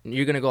on it, and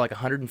you're going to go like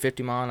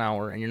 150 mile an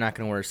hour, and you're not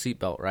going to wear a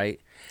seatbelt,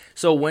 right?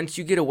 So once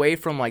you get away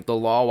from like the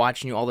law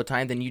watching you all the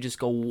time, then you just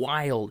go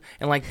wild.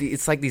 And like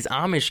it's like these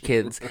Amish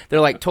kids. They're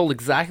like told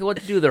exactly what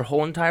to do their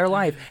whole entire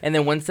life. And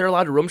then once they're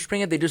allowed to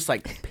rumspringen it, they just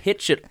like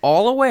pitch it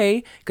all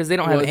away because they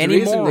don't have any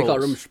the reason morals. they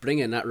call it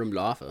rumspringen, not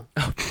rumlaufen.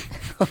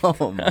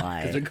 Oh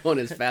my. They're going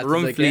as fast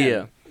as they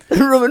can.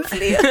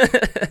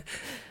 Rumflieh.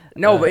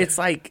 No, but it's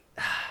like,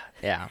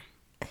 yeah.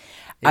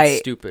 It's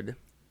stupid.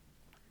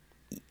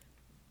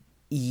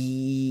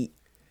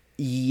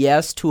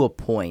 Yes, to a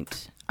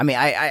point. I mean,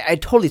 I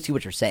totally see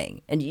what you're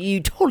saying, and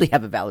you totally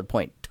have a valid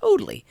point.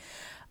 Totally.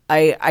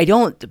 I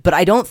don't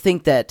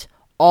think that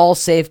all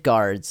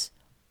safeguards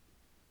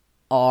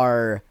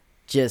are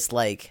just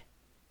like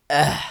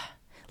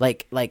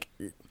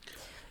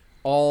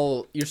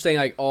All you're saying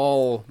like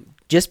all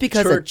just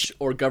because church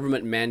or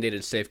government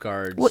mandated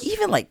safeguards. well,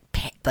 even like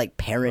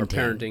parenting. Or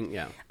parenting,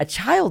 yeah. A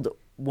child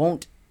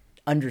won't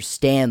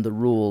understand the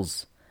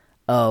rules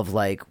of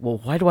like, well,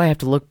 why do I have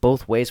to look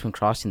both ways when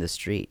crossing the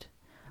street?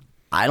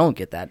 I don't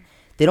get that.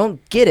 They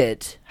don't get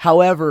it.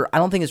 However, I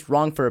don't think it's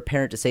wrong for a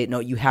parent to say, no,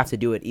 you have to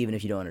do it even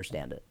if you don't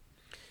understand it.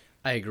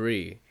 I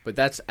agree, but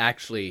that's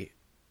actually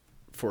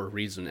for a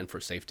reason and for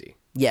safety.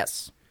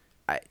 Yes.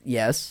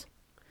 Yes.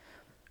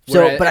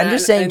 So, but I'm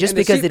just saying, just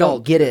because they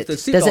don't get it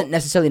doesn't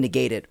necessarily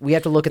negate it. We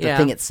have to look at the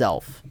thing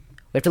itself.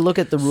 We have to look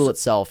at the rule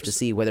itself to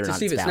see whether or not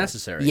see if it's valid.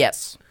 necessary.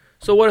 Yes.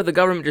 So what if the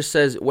government just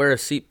says wear a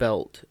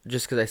seatbelt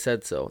just because I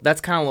said so?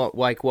 That's kind of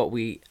like what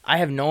I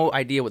have no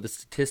idea what the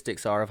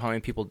statistics are of how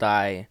many people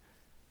die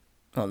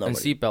Oh, in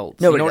nobody.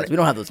 seatbelts. Nobody You know does. We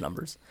don't have those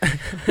numbers.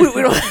 we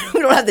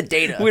don't have the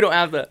data. we don't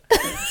have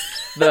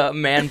the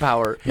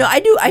manpower. No, I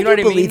do. I You know do what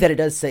I believe mean? that it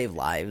does save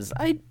lives.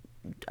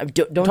 Don't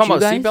Talking you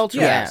about guys? seatbelts?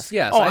 Yes,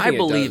 Yeah. yes, Oh, I think it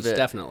believe does, it.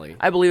 definitely.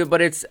 I believe it,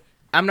 but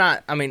I'm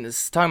not. I mean,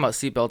 it's talking about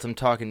seatbelts. I'm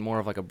talking more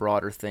of like a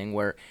broader thing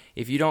where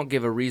if you don't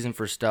give a reason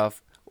for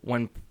stuff,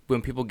 when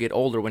people get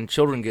older, when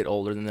children get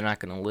older, then they're not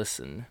going to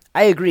listen.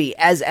 I agree.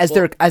 As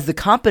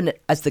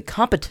the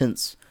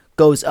competence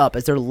goes up,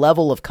 as their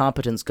level of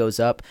competence goes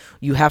up,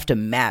 you have to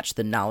match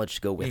the knowledge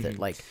to go with it.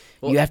 Like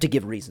you have to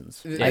give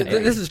reasons.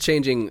 This is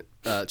changing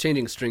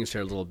strings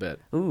here a little bit,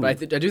 but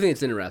I do think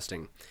it's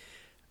interesting.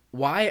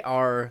 Why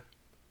are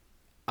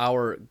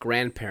our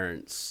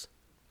grandparents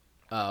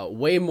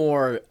way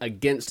more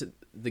against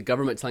the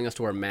government telling us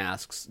to wear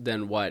masks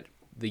than what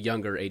the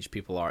younger age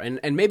people are?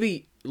 And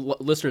maybe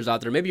listeners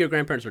out there, maybe your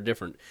grandparents are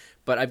different,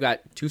 but I've got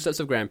two sets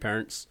of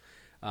grandparents.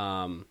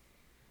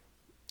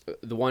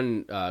 The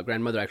one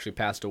grandmother actually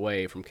passed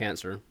away from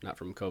cancer, not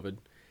from COVID,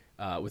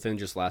 within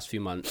just the last few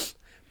months.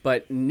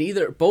 But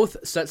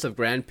both sets of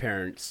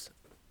grandparents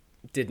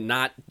did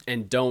not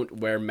and don't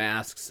wear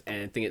masks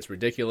and think it's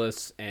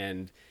ridiculous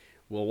and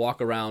will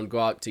walk around, go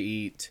out to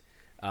eat,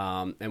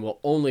 and will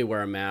only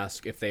wear a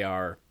mask if they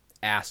are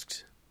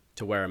asked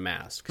to wear a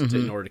mask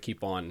in order to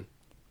keep on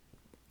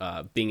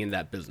being in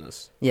that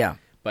business. Yeah.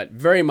 But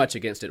very much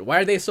against it. Why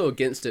are they so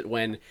against it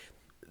when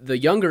the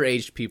younger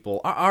aged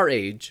people, our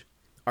age,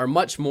 are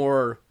much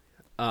more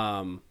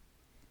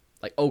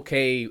like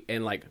okay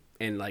and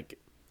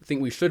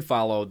think we should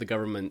follow the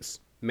government's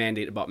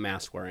mandate about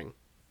mask wearing?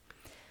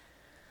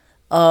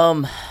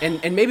 And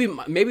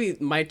maybe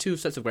my two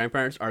sets of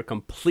grandparents are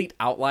complete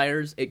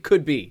outliers. It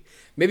could be.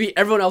 Maybe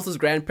everyone else's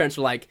grandparents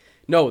are like,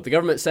 no, the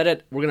government said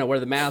it. We're gonna wear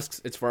the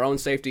masks. It's for our own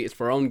safety. It's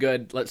for our own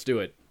good. Let's do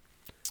it.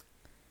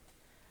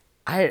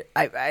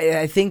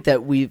 I think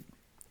that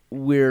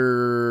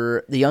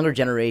we're the younger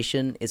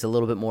generation is a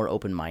little bit more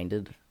open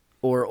minded,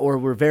 or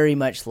we're very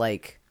much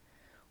like,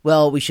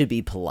 well, we should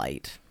be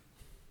polite.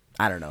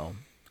 I don't know.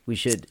 We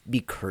should be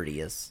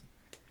courteous.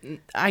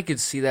 I could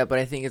see that, but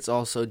I think it's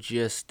also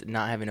just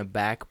not having a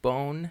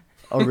backbone.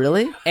 Oh,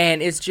 really?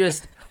 And it's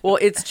just, well,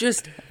 it's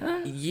just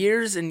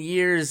years and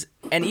years,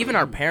 and even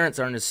our parents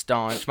aren't as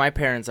staunch. My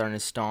parents aren't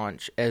as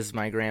staunch as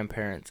my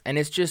grandparents. And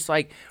it's just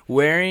like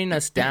wearing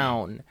us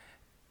down.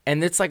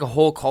 And it's like a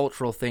whole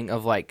cultural thing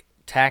of like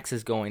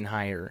taxes going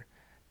higher.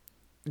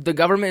 The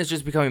government is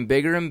just becoming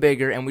bigger and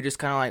bigger, and we just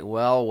kind of like,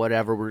 well,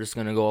 whatever, we're just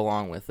going to go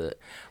along with it.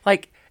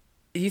 Like,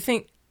 you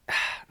think,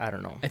 I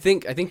don't know. I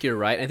think you're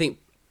right. I think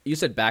you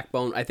said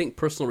backbone. I think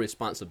personal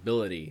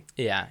responsibility.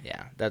 Yeah,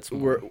 that's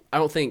more. I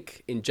don't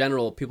think in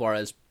general people are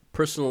as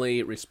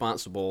personally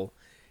responsible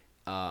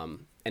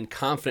and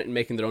confident in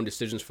making their own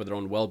decisions for their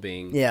own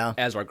well-being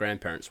as our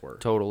grandparents were.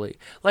 Totally.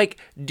 Like,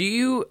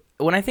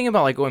 when I think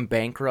about like going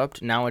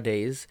bankrupt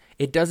nowadays,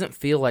 it doesn't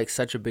feel like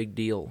such a big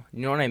deal.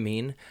 You know what I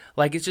mean?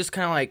 Like, it's just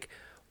kind of like,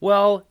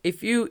 well,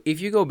 if you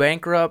go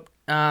bankrupt,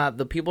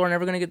 the people are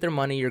never going to get their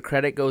money, your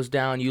credit goes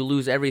down, you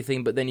lose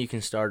everything, but then you can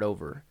start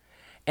over.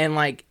 And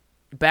like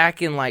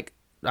back in like,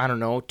 I don't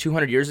know,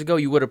 200 years ago,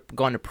 you would have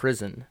gone to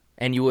prison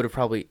and you would have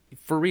probably,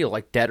 for real,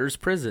 like debtor's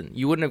prison.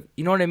 You wouldn't have,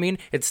 you know what I mean?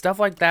 It's stuff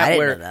like that I didn't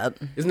where know that.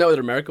 Isn't that what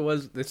America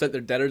was? They sent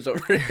their debtors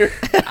over here.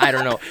 I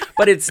don't know,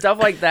 but it's stuff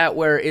like that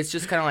where it's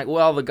just kind of like,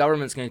 well, the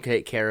government's going to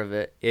take care of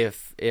it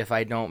if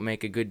I don't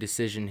make a good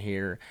decision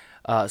here.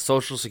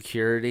 Social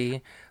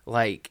Security,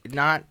 like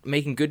not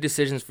making good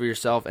decisions for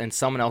yourself, and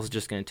someone else is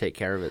just going to take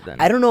care of it. Then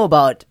I don't know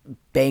about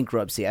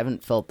bankruptcy. I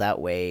haven't felt that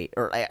way,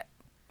 or I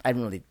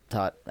haven't really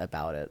thought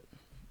about it.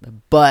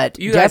 But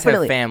you guys have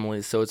definitely,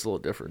 families, so it's a little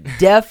different.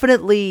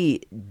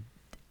 definitely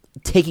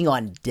taking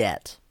on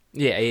debt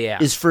Yeah.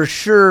 is for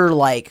sure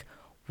like,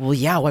 well,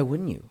 yeah, why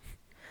wouldn't you?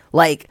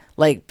 Like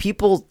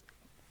people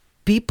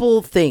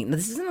think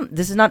this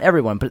is not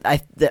everyone, but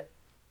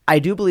I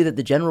do believe that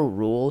the general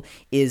rule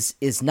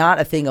is not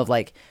a thing of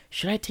like,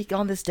 should I take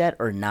on this debt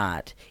or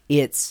not?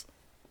 It's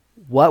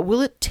what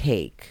will it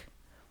take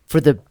for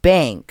the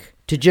bank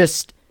to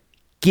just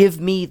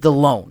give me the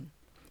loan?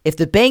 If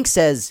the bank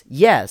says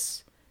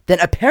yes, then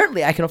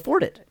apparently I can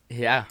afford it.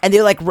 Yeah. And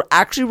they like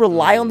actually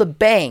rely on the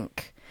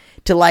bank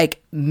to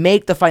like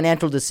make the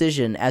financial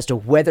decision as to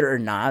whether or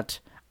not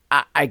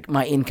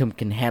my income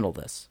can handle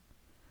this.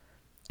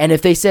 And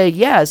if they say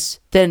yes,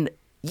 then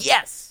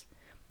yes.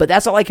 But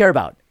that's all I care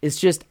about. It's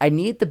just I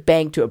need the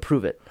bank to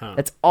approve it.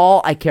 That's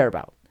all I care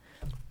about.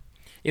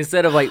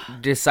 Instead of like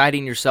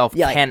deciding yourself,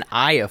 Yeah, like, can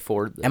I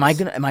afford this? Am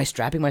I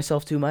strapping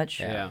myself too much?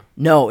 Yeah.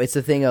 No, it's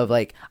the thing of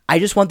like I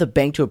just want the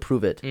bank to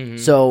approve it. Mm-hmm.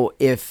 So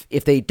if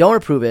they don't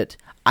approve it,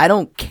 I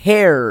don't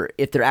care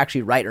if they're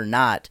actually right or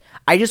not.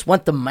 I just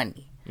want the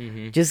money.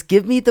 Mm-hmm. Just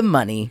give me the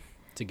money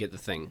To get the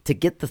thing. to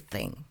get the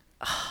thing.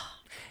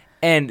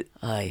 And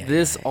Ay, ay,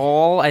 this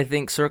all, I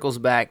think, circles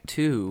back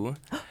to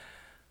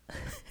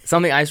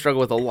something I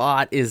struggle with a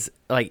lot is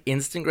like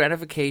instant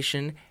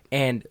gratification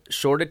and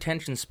short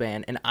attention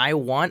span. And I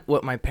want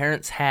what my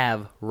parents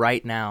have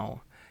right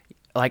now.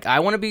 Like, I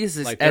want to be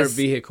Like their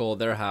vehicle,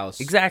 their house.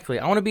 Exactly.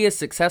 I want to be as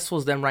successful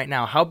as them right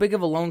now. How big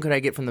of a loan could I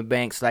get from the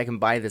bank so that I can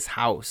buy this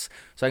house,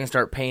 so I can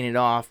start paying it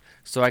off,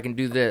 so I can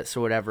do this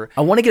or whatever?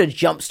 I want to get a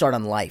jump start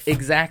on life.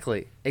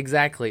 Exactly.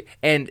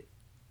 And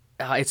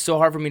it's so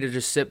hard for me to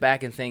just sit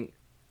back and think,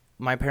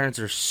 my parents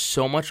are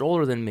so much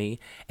older than me,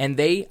 and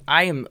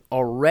I am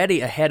already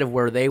ahead of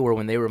where they were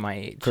when they were my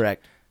age.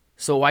 Correct.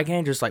 So why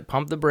can't I just like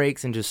pump the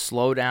brakes and just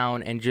slow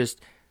down and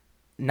just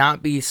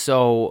not be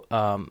so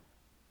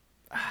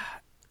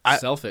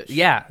Selfish.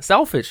 Yeah,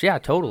 selfish. Yeah,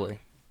 totally.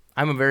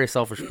 I'm a very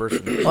selfish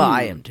person. Well,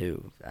 I am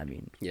too. I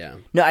mean, Yeah.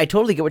 no, I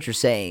totally get what you're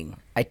saying.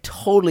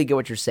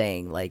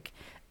 Like,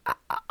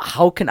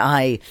 how can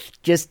I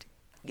just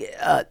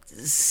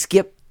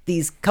skip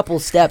these couple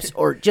steps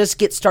or just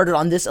get started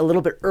on this a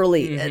little bit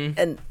early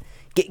and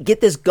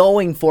get this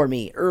going for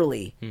me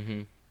early?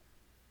 Mm-hmm.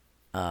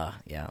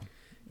 Yeah.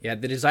 Yeah,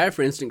 the desire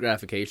for instant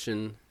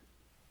gratification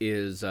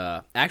is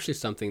actually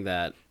something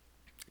that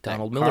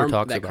Donald Miller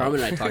talks about.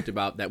 Carmen and I talked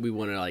about that we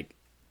want to like.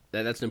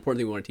 That's an important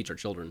thing we want to teach our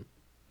children.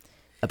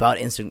 About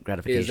instant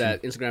gratification. Is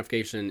that instant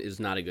gratification is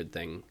not a good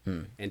thing,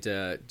 and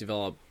to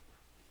develop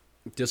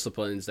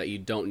disciplines that you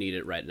don't need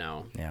it right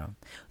now. Yeah.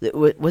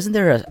 Wasn't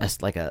there a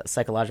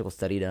psychological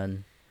study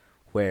done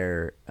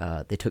where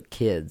they took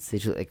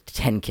like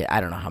 10 kids, I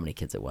don't know how many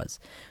kids it was,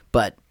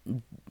 but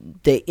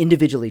they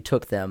individually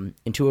took them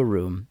into a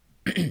room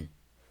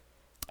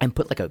and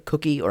put like a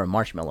cookie or a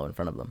marshmallow in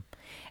front of them.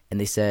 And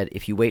they said,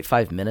 if you wait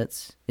 5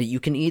 minutes, you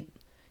can eat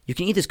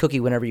this cookie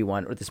whenever you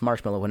want, or this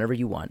marshmallow whenever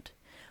you want.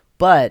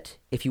 But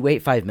if you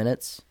wait 5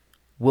 minutes,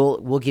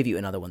 we'll give you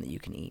another one that you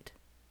can eat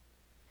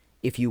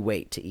if you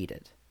wait to eat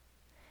it.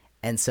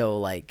 And so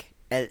like,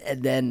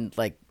 and then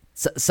like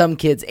some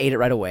kids ate it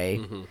right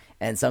away,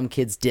 and some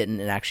kids didn't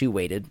and actually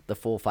waited the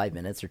full 5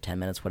 minutes or 10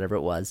 minutes, whatever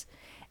it was.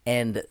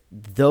 And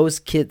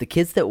the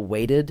kids that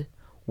waited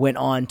went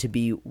on to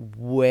be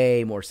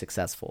way more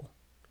successful.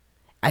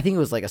 I think it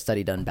was like a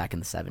study done back in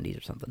the 70s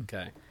or something.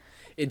 Okay,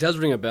 it does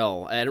ring a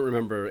bell. I don't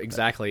remember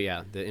exactly.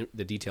 Yeah,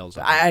 the details.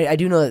 Of it. I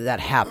do know that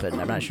happened.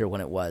 I'm not sure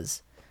when it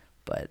was,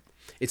 but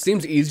It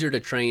seems easier to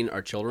train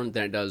our children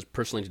than it does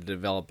personally to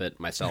develop it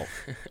myself.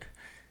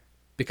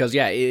 Because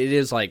it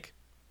is like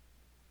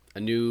a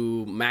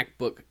new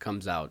MacBook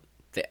comes out.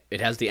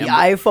 It has the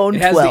iPhone 12.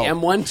 It has the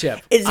M1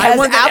 chip. it I has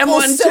want the Apple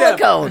M1 chip.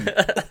 silicone.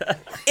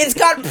 It's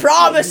got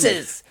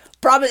promises.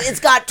 It's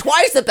got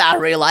twice the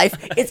battery life.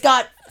 It's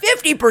got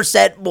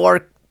 50%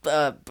 more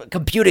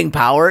computing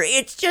power.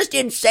 It's just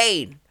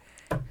insane.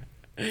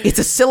 It's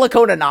a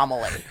silicone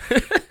anomaly.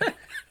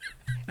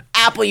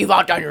 Apple, you've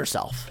outdone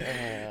yourself.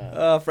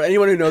 For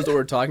anyone who knows what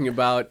we're talking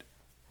about,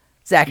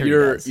 Zachary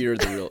you're does.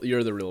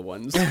 the real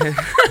ones.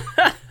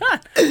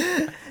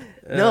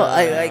 No,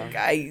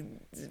 I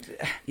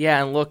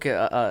Yeah, and look,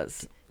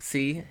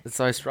 see, that's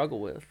what I struggle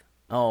with.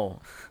 Oh,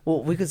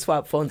 well, we could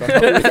swap phones on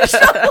the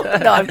show.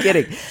 No, I'm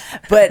kidding.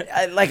 But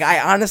I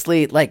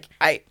honestly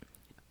I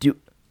do.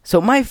 So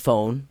my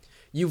phone,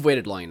 You've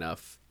waited long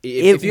enough.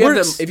 It If you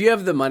works.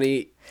 have the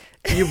money,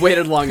 you've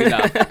waited long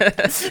enough.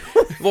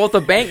 Well, if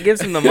the bank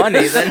gives him the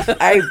money, then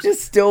I'm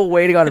just still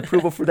waiting on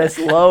approval for this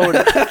loan,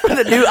 for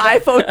the new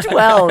iPhone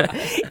 12.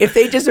 If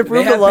they just They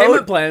approve the have loan,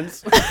 payment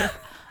plans.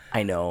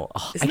 I know.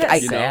 Oh, Isn't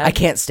that sad? I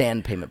can't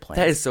stand payment plans.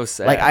 That is so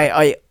sad. Like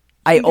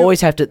I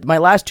always have to. My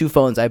last 2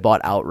 phones I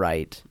bought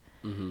outright.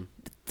 Mm-hmm.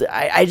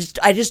 I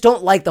just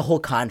don't like the whole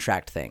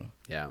contract thing.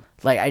 Yeah.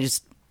 Like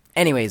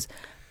anyways.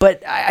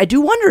 But I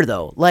do wonder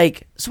though.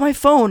 Like, so my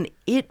phone,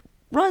 it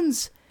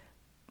runs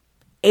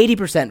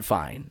 80%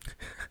 fine.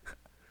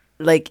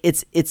 Like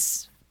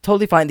it's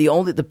totally fine.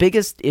 The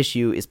biggest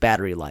issue is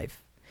battery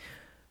life,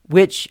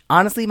 which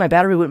honestly my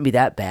battery wouldn't be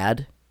that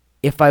bad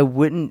if I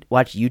wouldn't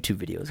watch YouTube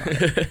videos on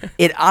it.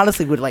 It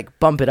honestly would like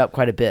bump it up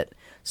quite a bit.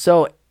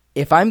 So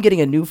if I'm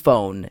getting a new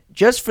phone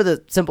just for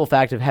the simple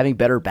fact of having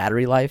better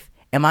battery life,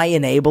 am I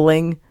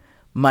enabling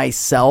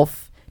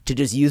myself to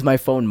just use my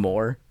phone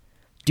more?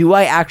 Do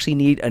I actually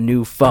need a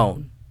new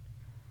phone?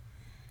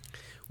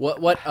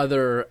 What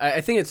other?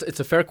 I think it's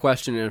a fair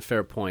question and a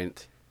fair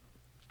point.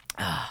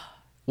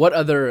 What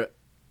other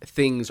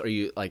things are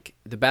you like?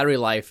 The battery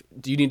life.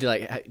 Do you need to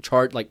like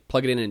charge, like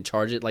plug it in and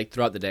charge it like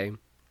throughout the day?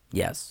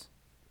 Yes.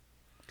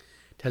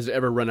 Has it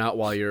ever run out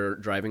while you're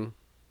driving?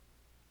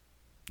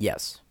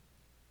 Yes.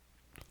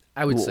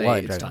 I would say while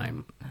it's you're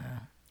driving. time.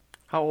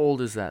 How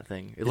old is that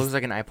thing? It looks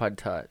like an iPod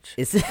Touch.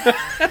 It's Does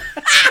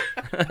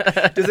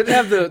it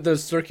have the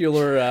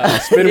circular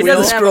spin It wheel?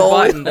 doesn't have a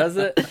button, does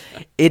it?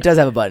 It does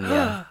have a button,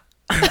 yeah.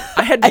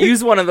 I had to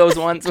use one of those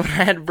once when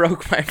I had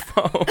broke my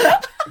phone.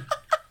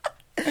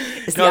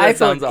 It's No, the that iPhone.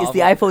 sounds It's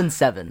the awful. iPhone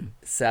 7.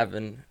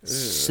 7.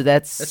 So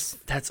that's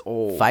That's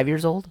old. 5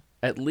 years old?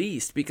 At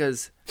least,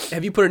 because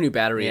Have you put a new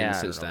battery Yeah, in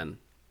I since don't know. then?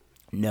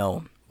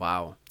 No.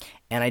 Wow.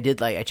 And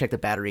I checked the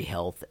battery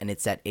health, and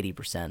it's at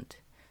 80%.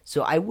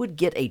 So I would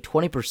get a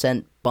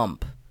 20%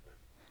 bump.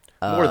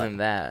 more than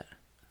that.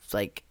 It's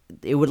like,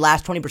 it would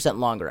last 20%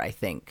 longer, I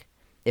think,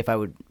 if I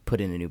would put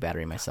in a new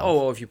battery myself.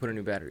 Oh, if you put a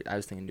new battery. I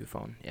was thinking new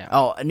phone. Yeah.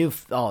 Oh, new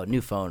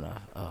phone.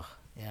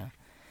 Yeah.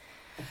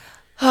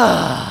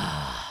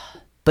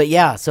 But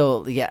yeah,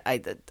 so yeah,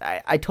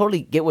 I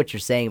totally get what you're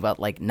saying about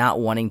like not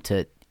wanting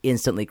to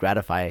instantly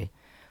gratify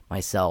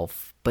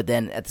myself, but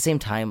then at the same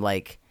time,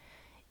 like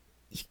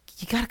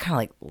you gotta kind of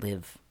like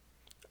live.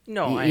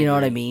 No, You know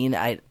what I mean?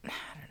 I don't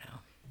know.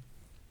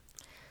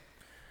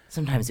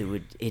 Sometimes it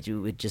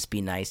would just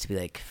be nice to be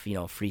like, you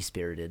know, free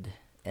spirited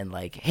and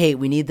like, hey,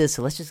 we need this,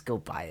 so let's just go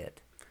buy it.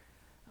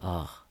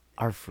 Oh,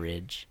 our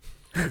fridge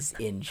is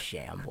in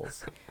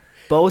shambles.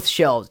 Both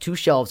shelves, 2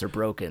 shelves are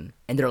broken,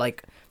 and they're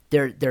like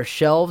they're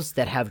shelves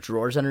that have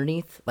drawers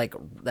underneath, like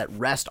that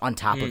rest on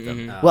top of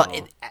them. Well,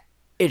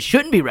 it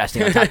shouldn't be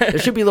resting on top. There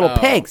should be little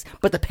pegs,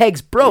 but the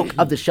pegs broke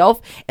of the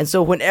shelf, and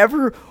so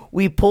whenever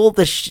we pull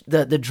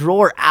the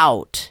drawer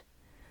out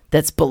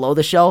that's below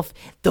the shelf,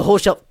 the whole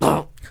shelf,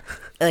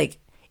 like,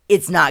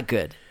 it's not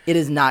good. It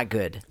is not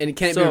good. And it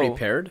can't So- be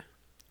repaired?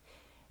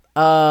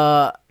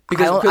 I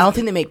Because- don't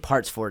think they make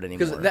parts for it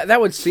anymore. Because that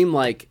would seem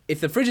like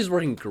if the fridge is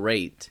working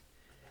great,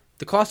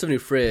 the cost of a new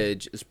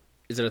fridge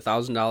is it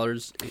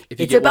 $1,000? If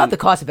you It's get about one- the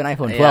cost of an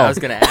iPhone 12. Yeah, I was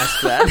going to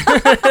ask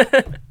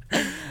that.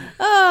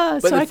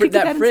 But so I could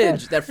get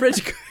that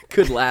fridge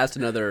could last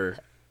another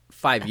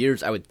 5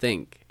 years, I would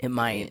think. It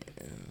might.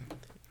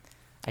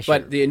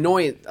 But the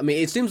annoying, I mean,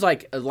 it seems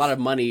like a lot of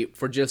money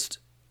for just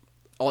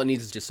all it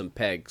needs is just some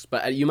pegs.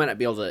 But you might not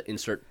be able to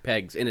insert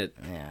pegs in it.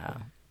 Yeah.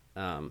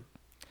 Um,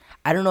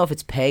 I don't know if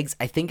it's pegs.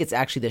 I think it's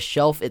actually the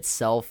shelf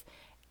itself.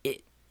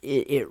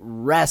 It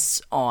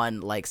rests on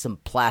like some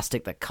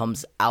plastic that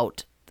comes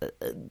out.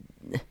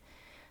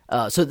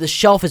 So the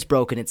shelf is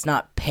broken. It's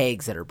not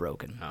pegs that are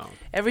broken. oh.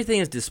 Everything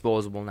is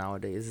disposable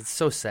nowadays. It's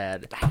so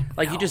sad.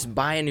 Like, you just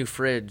buy a new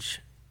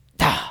fridge.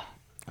 Ah.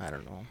 I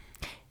don't know.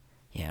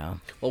 Yeah.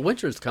 Well,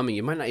 winter is coming.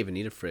 You might not even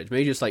need a fridge.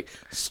 Maybe just like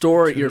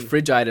store your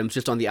fridge items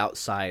just on the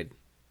outside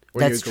or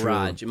That's your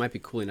garage. true. It might be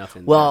cool enough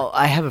in Well,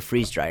 I have a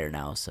freeze dryer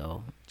now,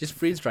 so there. Just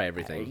freeze dry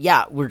everything.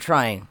 yeah, we're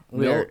trying.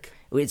 Milk.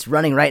 It's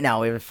running right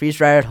now. We have a freeze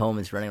dryer at home.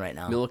 It's running right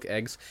now. Milk,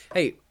 eggs.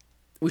 Hey,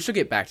 we should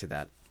get back to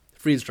that.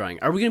 Freeze drying.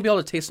 Are we going to be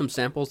able to taste some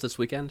samples this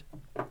weekend?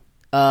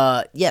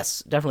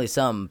 Yes, definitely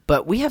some.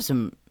 But we have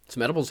some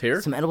Some edibles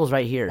here? edibles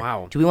right here.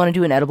 Wow. Do we want to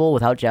do an edible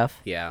without Jeff?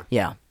 Yeah.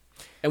 Yeah.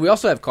 And we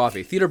also have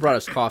coffee. Theater brought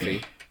us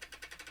coffee.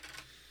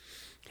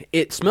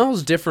 It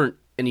smells different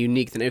and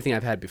unique than anything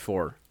I've had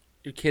before.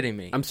 You're kidding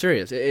me. I'm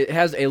serious. It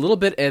has a little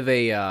bit of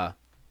a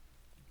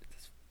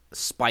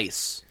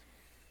spice.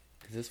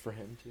 Is this for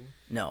him, too?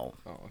 No.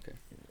 Oh, okay.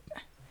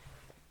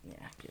 Yeah.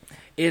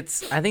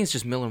 I think it's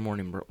just Miller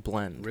Morning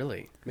Blend.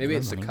 Really? Maybe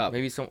it's the cup.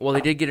 Maybe some. Well,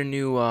 they did get a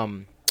new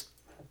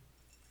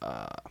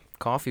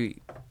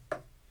coffee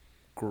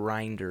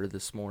grinder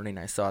this morning.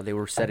 I saw they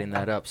were setting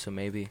that up, so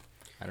maybe,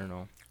 I don't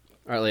know.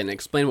 All right, Layton,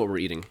 explain what we're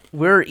eating.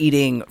 We're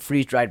eating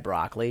freeze-dried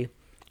broccoli,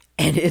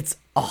 and it's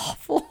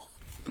awful.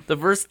 The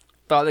first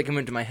thought that came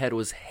into my head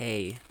was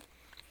hay.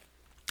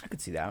 I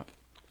could see that.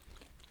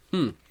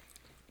 I'm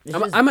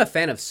a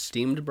fan of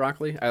steamed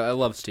broccoli. I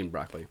love steamed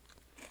broccoli.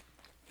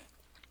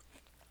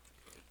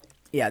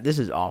 Yeah, this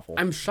is awful.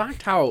 I'm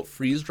shocked how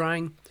freeze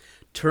drying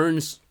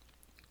turns,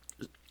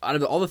 out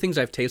of all the things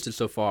I've tasted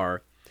so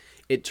far,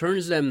 it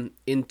turns them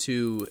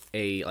into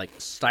a like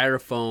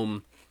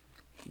styrofoam.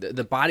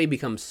 The body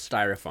becomes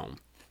styrofoam.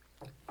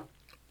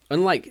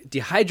 Unlike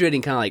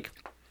dehydrating, kind of like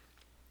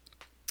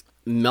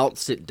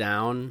melts it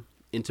down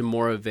into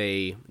more of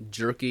a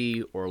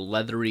jerky or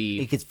leathery,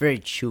 It gets very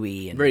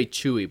chewy and very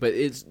chewy.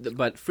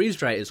 But freeze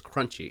dry is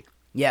crunchy.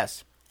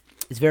 yes,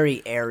 it's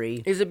very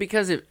airy. Is it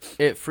because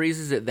it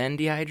freezes it then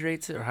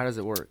dehydrates it, or how does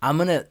it work? I'm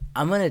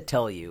gonna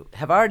tell you.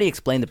 Have I already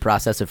explained the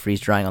process of freeze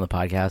drying on the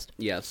podcast?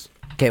 Yes.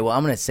 Okay, well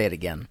I'm gonna say it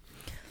again.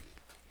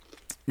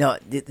 No,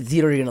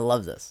 Theodore, you're gonna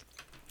love this.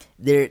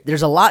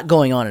 There's a lot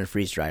going on in a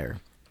freeze dryer.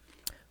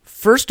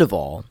 First of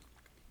all,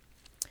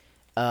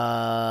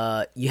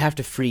 you have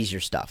to freeze your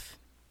stuff.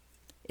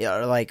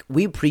 Like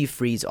we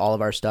pre-freeze all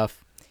of our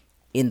stuff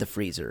in the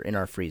freezer, in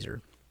our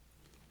freezer.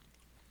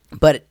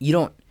 But you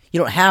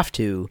don't have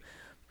to.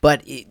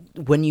 But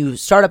when you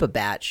start up a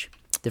batch,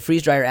 the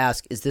freeze dryer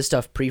asks, "Is this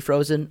stuff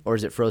pre-frozen or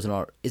is it frozen?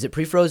 Or is it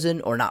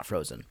pre-frozen or not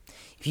frozen?"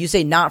 If you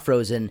say not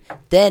frozen,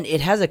 then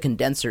it has a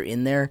condenser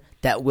in there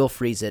that will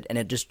freeze it, and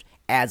it just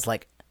adds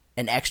like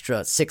an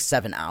extra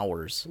 6-7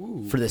 hours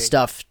for the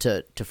stuff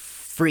to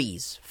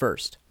freeze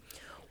first.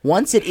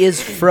 Once it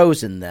is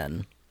frozen,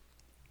 then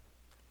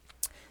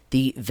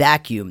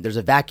there's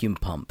a vacuum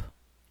pump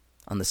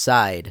on the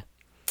side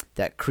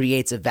that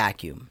creates a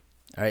vacuum.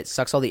 All right,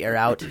 sucks all the air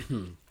out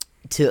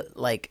to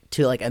like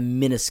a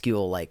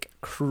minuscule, like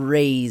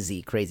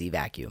crazy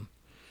vacuum.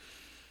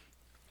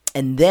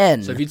 And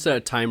then So if you'd set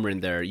a timer in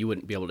there, you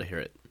wouldn't be able to hear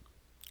it.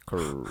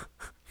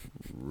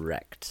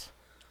 correct.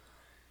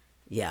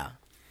 Yeah.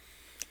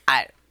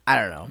 I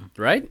don't know.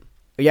 Right?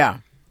 Yeah.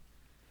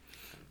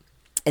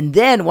 And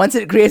then once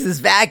it creates this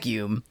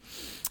vacuum,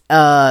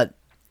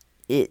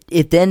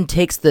 it then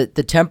takes the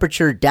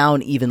temperature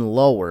down even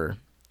lower,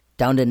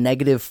 down to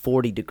negative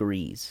 40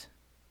 degrees.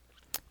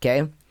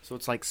 Okay? So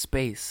it's like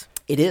space.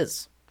 It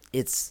is.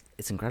 It's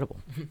incredible.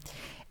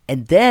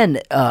 And then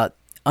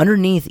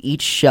underneath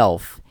each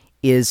shelf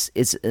is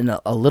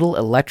a little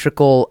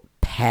electrical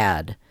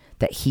pad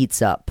that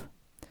heats up.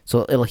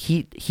 So it'll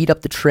heat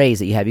up the trays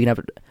that you have. You can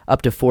have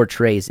up to 4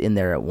 trays in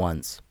there at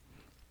once.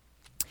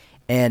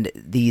 And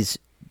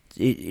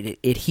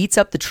it heats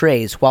up the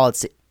trays while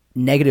it's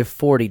negative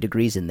 40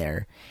 degrees in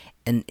there.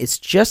 And it's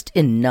just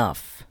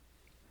enough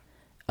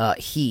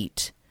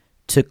heat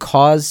to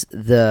cause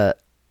the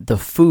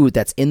food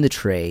that's in the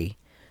tray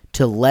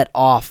to let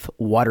off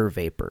water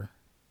vapor.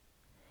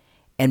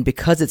 And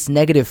because it's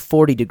negative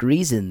 40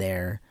 degrees in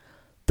there,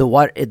 the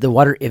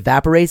water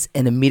evaporates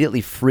and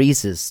immediately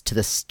freezes to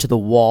the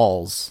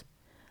walls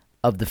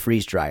of the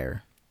freeze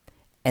dryer.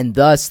 And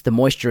thus the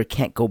moisture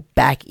can't go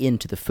back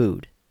into the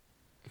food.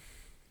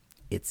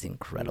 It's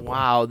incredible.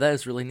 Wow, that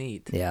is really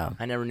neat. Yeah.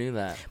 I never knew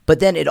that. But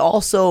then it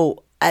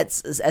also at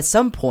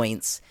some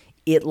points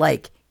it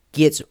like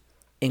gets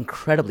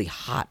incredibly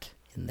hot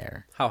in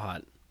there. How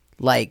hot?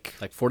 Like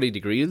 40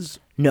 degrees?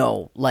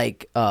 no,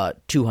 like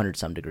 200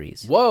 some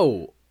degrees.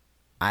 Whoa.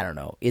 I don't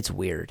know. It's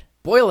weird.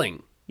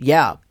 Boiling.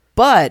 Yeah,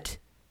 but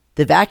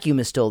the vacuum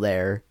is still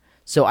there.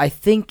 So I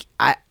think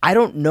I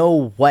don't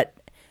know what,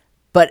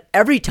 but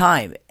every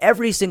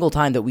single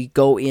time that we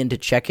go in to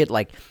check it,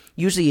 like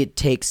usually it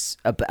takes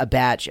a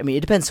batch. I mean,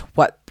 it depends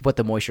what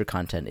the moisture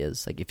content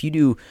is. Like if you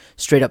do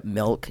straight up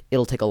milk,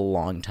 it'll take a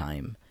long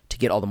time to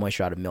get all the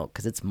moisture out of milk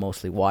because it's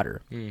mostly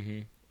water.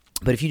 Mm-hmm.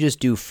 But if you just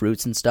do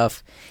fruits and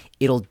stuff,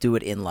 it'll do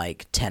it in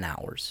like 10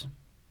 hours,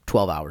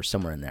 12 hours,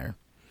 somewhere in there.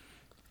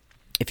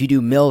 If you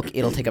do milk,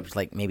 it'll take up to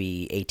like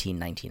maybe 18,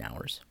 19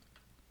 hours.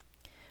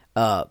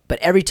 But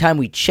every time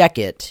we check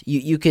it,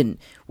 you can,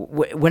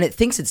 when it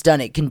thinks it's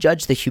done, it can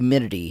judge the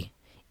humidity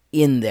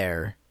in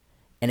there.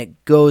 And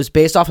it goes,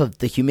 based off of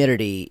the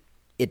humidity,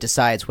 it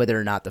decides whether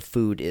or not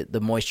the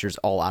moisture's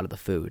all out of the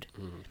food.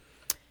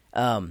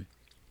 Mm-hmm.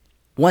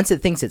 Once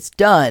it thinks it's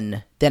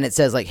done, then it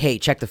says like, hey,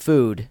 check the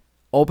food.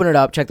 Open it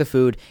up, check the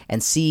food,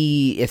 and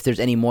see if there's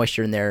any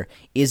moisture in there.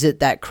 Is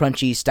it that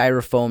crunchy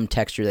styrofoam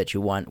texture that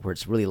you want where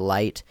it's really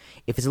light?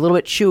 If it's a little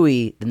bit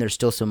chewy, then there's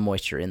still some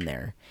moisture in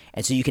there.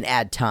 And so you can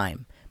add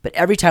time. But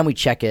every time we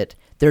check it,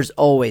 there's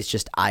always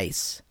just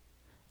ice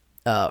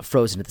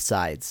frozen to the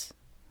sides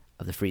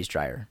of the freeze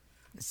dryer.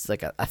 It's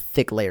like a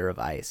thick layer of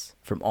ice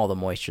from all the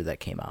moisture that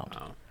came out.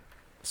 Wow.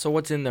 So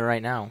what's in there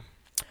right now?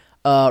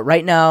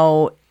 Right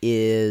now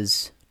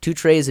is 2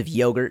 trays of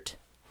yogurt.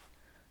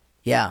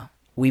 Yeah.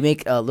 We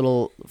make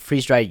little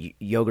freeze-dried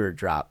yogurt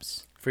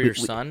drops. For your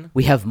son?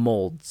 We have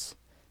molds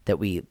that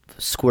we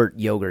squirt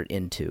yogurt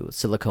into,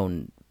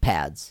 silicone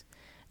pads.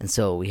 And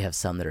so we have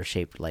some that are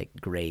shaped like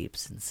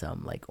grapes and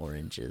some like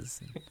oranges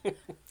and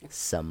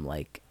some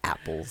like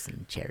apples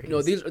and cherries.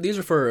 No, these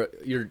are for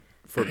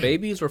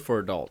babies or for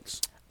adults?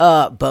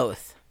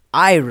 Both.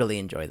 I really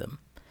enjoy them.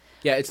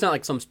 Yeah, it's not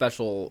like some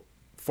special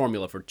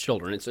formula for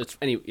children. It's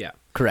yeah.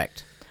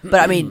 Correct.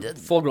 But I mean,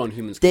 Full-grown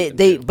humans they can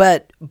too.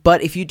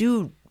 but if you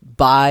do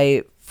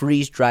buy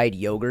freeze-dried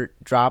yogurt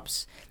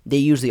drops, they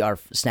usually are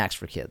snacks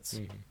for kids.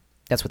 Mm-hmm.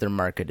 That's what they're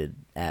marketed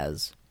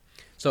as.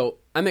 So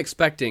I'm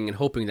expecting and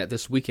hoping that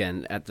this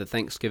weekend at the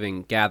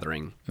Thanksgiving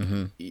gathering,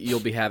 Mm-hmm. you'll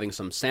be having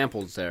some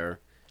samples there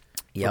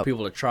for Yep.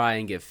 people to try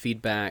and give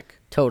feedback.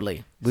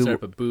 Totally. Set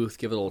up a booth,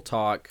 give a little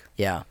talk.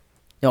 Yeah.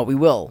 No, we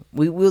will.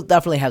 We will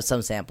definitely have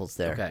some samples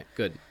there. Okay,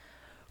 good.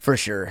 For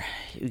sure.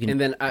 You can,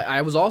 And then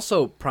I was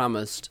also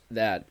promised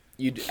that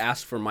you'd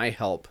ask for my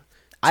help.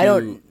 I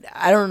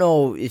don't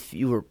know if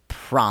you were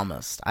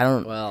promised. I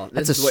don't. Well,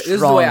 that's this a is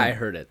the way I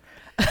heard it.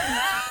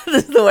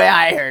 This is the way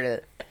I heard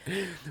it.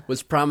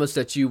 Was promised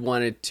that you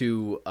wanted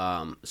to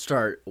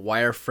start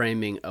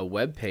wireframing a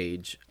web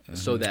page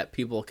so that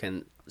people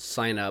can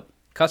sign up,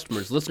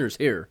 customers, listeners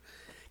here,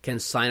 can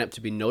sign up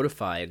to be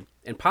notified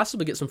and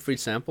possibly get some free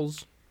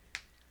samples.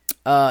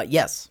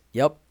 Yes.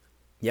 Yep.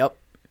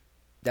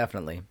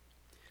 Definitely.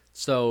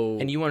 So,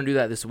 And you want to do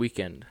that this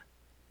weekend?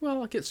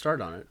 well, I'll get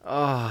started on it.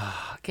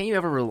 Can you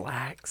ever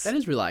relax? That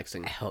is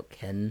relaxing. How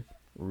can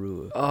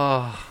rule?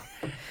 Oh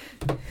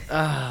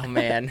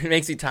man, it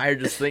makes me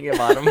tired just thinking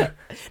about them.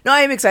 No,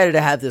 I am excited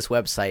to have this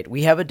website.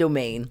 We have a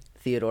domain,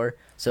 Theodore.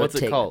 So What's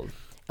it called?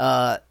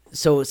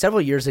 So several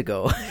years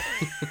ago,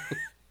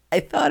 I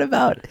thought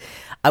about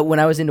when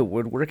I was into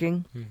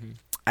woodworking.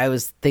 I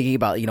was thinking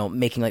about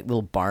making like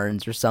little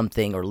barns or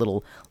something, or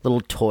little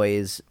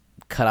toys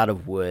cut out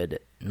of wood.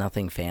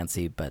 Nothing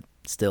fancy, but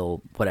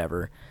still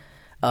whatever.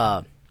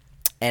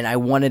 And I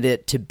wanted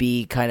it to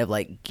be kind of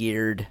like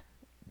geared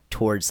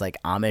towards like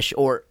Amish,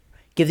 or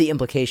give the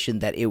implication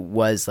that it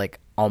was like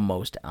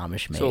almost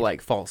Amish made. So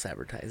like false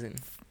advertising.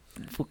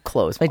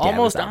 Close. My dad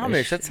Almost was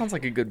Amish. That sounds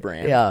like a good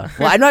brand. Yeah.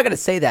 Well, I'm not going to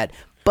say that,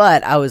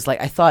 but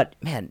I thought,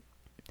 man,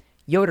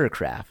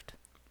 Yodercraft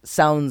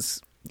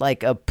sounds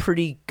like a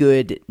pretty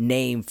good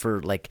name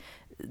for like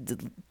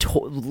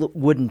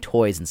wooden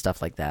toys and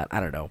stuff like that. I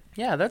don't know.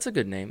 Yeah, that's a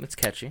good name. It's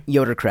catchy.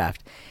 Yodercraft.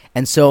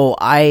 And so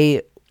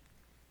I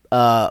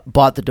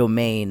bought the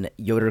domain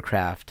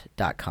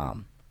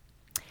yodercraft.com.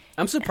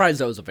 I'm surprised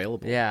that was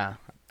available. Yeah.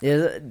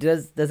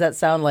 Does that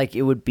sound like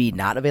it would be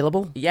not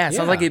available? Yeah, it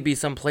sounds Yeah. like it'd be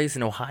someplace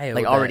in Ohio.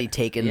 Like that- already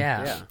taken?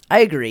 Yeah. Yeah. I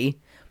agree.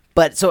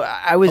 But so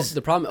I was...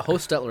 The problem,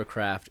 Hostetler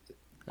Craft,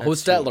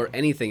 Hostetler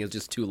anything is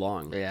just too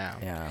long. Yeah.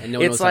 Yeah. And no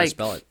one knows It's how to like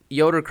spell it.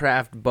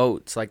 Yodercraft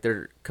boats, like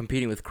they're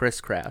competing with Chris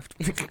Craft.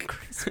 Do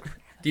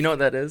you know what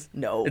that is?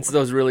 No. It's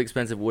those really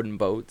expensive wooden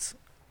boats.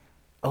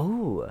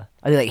 Oh.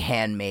 Are they like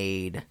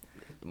handmade?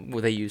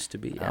 Well, they used to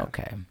be. Yeah.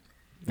 Okay.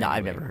 No,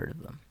 I've never heard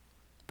of them.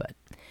 But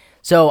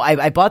so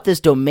I bought this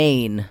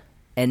domain,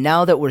 and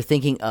now that we're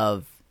thinking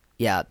of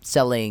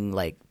selling,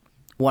 like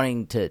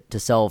wanting to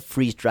sell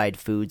freeze dried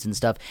foods and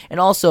stuff, and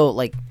also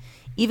like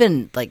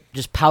even like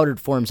just powdered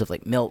forms of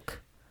like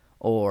milk,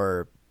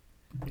 or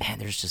man,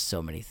 there's just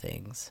so many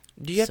things.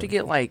 Do you have to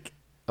get like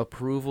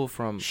approval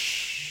from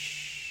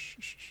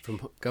From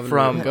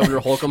Governor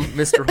Holcomb.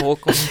 Mr.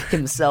 Holcomb?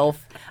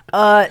 Himself.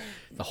 Hulk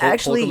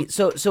Actually,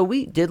 Holcomb. so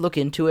we did look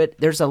into it.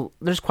 There's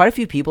quite a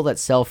few people that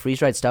sell freeze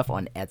dried stuff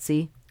on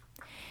Etsy,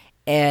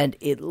 and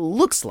it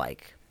looks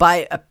like,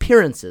 by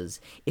appearances,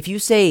 if you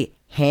say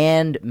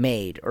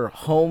handmade or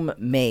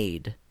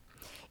homemade,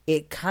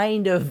 it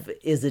kind of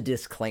is a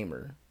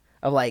disclaimer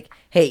of like,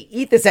 hey,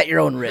 eat this at your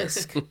own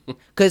risk.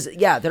 Because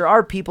there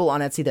are people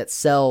on Etsy that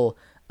sell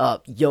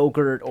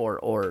yogurt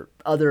or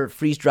other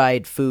freeze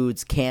dried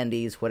foods,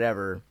 candies,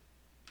 whatever,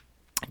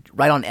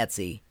 right on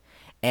Etsy.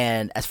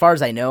 And as far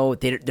as I know,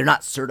 they're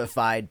not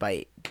certified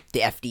by the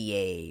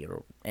FDA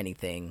or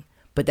anything.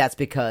 But that's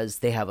because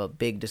they have a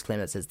big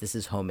disclaimer that says this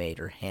is homemade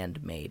or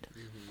handmade.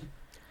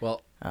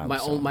 Well,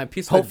 my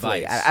piece of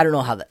Hopefully, advice. I don't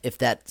know if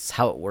that's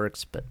how it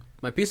works, but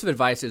My piece of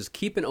advice is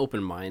keep an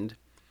open mind,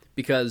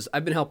 because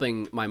I've been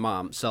helping my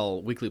mom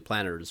sell weekly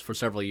planners for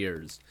several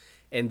years.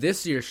 And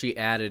this year she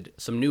added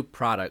some new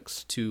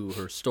products to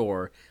her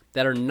store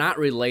that are not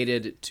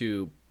related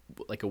to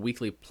like a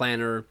weekly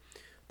planner.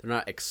 They're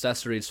not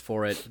accessories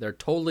for it. They're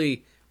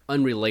totally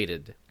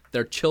unrelated.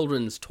 They're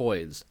children's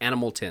toys,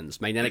 animal tins,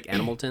 magnetic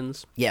animal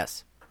tins.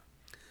 yes.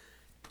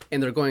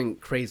 And they're going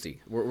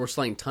crazy. We're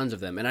selling tons of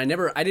them. And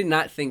I did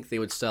not think they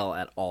would sell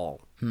at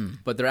all.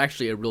 But they're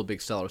actually a real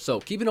big seller. So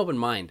keep an open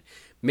mind.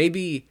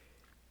 Maybe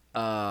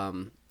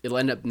it'll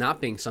end up not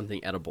being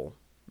something edible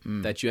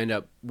that you end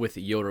up with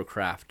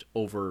Yodercraft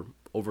over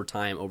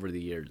time, over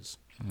the years.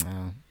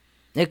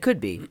 It could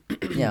be,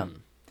 yeah.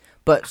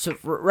 But so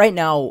right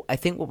now, I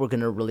think what we're going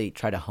to really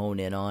try to hone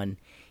in on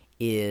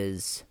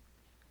is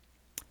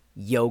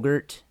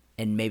yogurt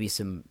and maybe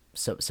some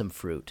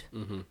fruit.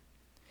 Mm-hmm.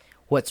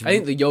 I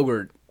think the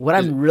yogurt. What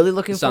I'm really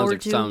looking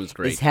forward sounds to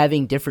great. is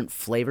having different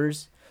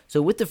flavors.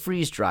 So with the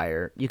freeze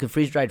dryer, you can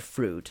freeze dried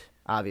fruit,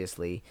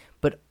 obviously,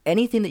 but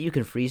anything that you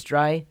can freeze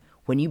dry,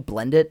 when you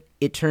blend it,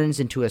 it turns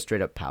into a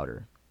straight up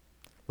powder,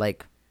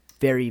 like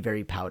very,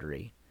 very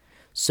powdery.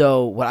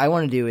 So what I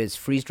want to do is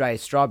freeze dry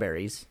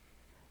strawberries,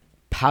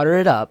 powder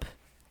it up,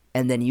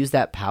 and then use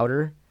that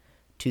powder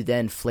to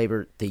then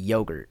flavor the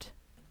yogurt.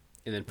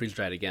 And then freeze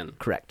dry it again.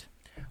 Correct.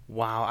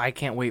 Wow, I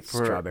can't wait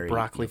for Strawberry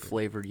broccoli yogurt.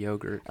 flavored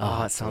yogurt.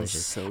 Oh, that sounds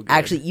delicious. so good.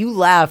 Actually, you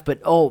laugh, but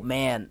oh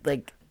man,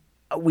 like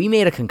we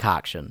made a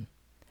concoction.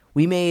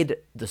 We made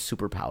the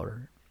super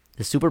powder.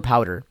 The super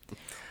powder.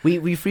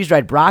 We freeze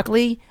dried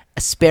broccoli,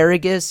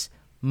 asparagus,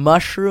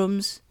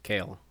 mushrooms,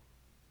 Kale.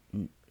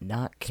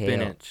 not kale.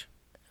 spinach.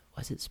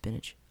 Was it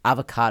spinach?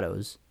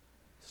 Avocados.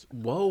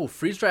 Whoa,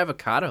 freeze dry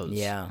avocados.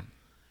 Yeah.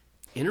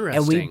 Interesting.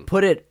 And we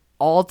put it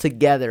all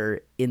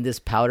together in this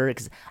powder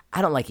because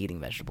I don't like eating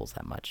vegetables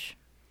that much.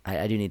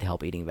 I do need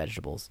help eating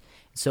vegetables.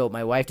 So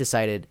my wife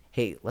decided,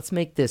 hey, let's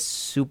make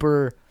this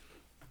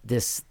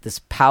this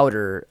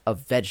powder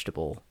of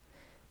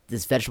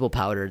this vegetable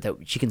powder that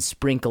she can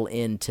sprinkle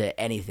into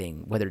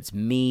anything, whether it's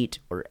meat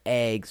or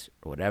eggs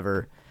or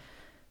whatever,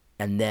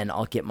 and then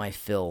I'll get my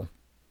fill.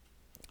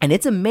 And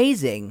it's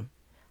amazing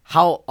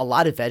how a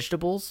lot of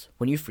vegetables,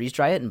 when you freeze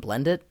dry it and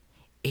blend it,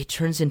 it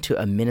turns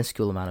into a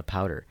minuscule amount of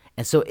powder.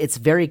 And so it's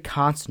very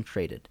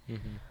concentrated.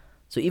 Mm-hmm.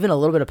 So even a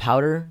little bit of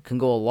powder can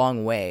go a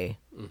long way.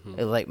 Mm-hmm.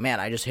 It's like, man,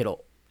 I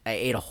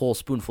ate a whole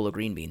spoonful of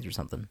green beans or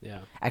something. Yeah.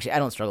 Actually, I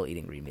don't struggle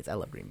eating green beans. I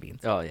love green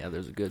beans. Oh yeah,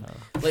 there's a good.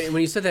 Like,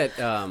 when you said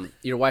that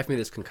your wife made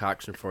this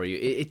concoction for you,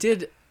 it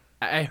did.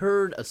 I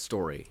heard a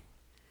story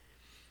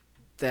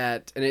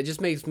that, and it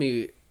just makes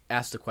me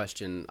ask the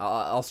question.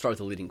 I'll start with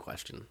the leading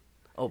question.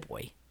 Oh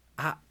boy.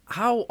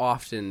 How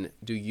often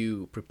do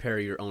you prepare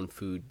your own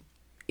food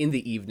in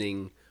the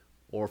evening,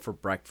 or for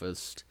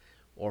breakfast,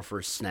 or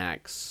for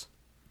snacks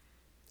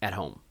at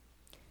home?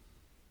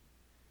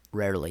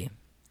 Rarely.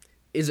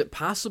 Is it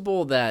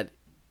possible that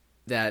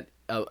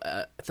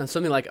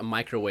something like a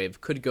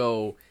microwave could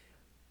go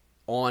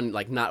on,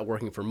 like, not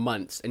working for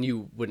months and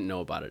you wouldn't know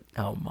about it?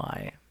 Oh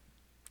my.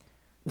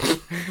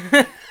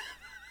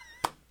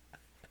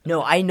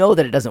 No, I know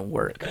that it doesn't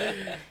work.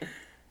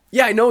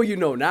 Yeah, I know you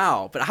know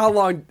now, but how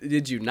long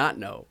did you not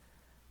know?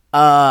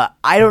 I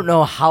don't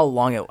know how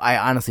long I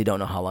honestly don't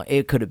know how long.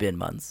 It could have been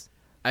months.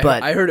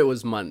 I heard it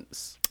was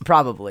months.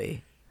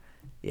 Probably.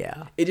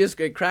 Yeah.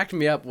 It cracked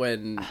me up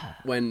when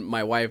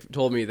my wife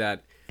told me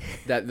that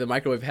the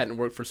microwave hadn't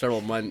worked for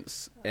several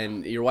months,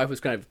 and your wife was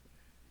kind of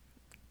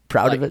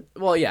proud of it.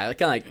 Well, yeah,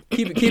 kind of like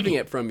keeping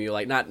it from you,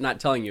 like not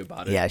telling you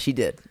about it. Yeah, she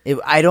did.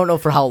 I don't know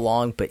for how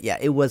long, but yeah,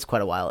 it was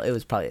quite a while. It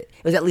was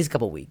at least a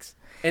couple of weeks.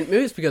 And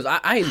maybe it's because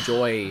I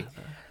enjoy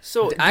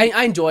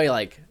I enjoy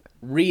like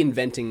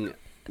reinventing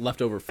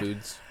leftover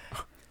foods.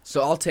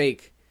 So I'll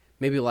take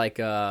maybe like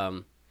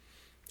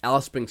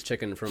Alice Springs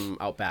chicken from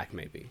Outback,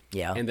 maybe.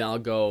 Yeah. And then I'll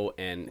go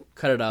and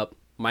cut it up,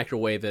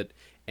 microwave it,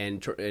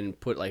 and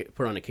put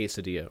on a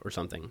quesadilla or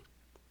something.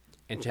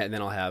 And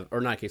then I'll have, or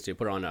not a quesadilla,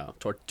 put it on a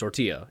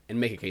tortilla and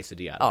make a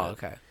quesadilla out of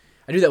it. Okay.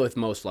 I do that with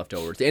most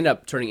leftovers. They end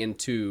up turning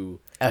into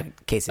a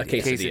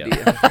quesadilla.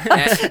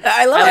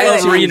 I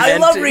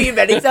love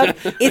reinventing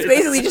stuff. It's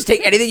basically just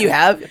take anything you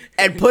have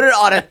and put it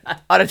on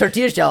a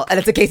tortilla shell, and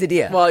it's a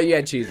quesadilla. Well, you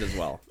add cheese as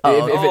well.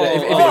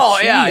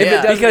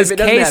 Because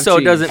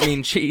queso doesn't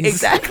mean cheese.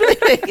 Exactly.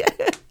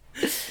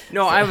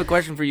 No, I have a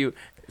question for you.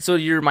 So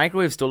your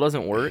microwave still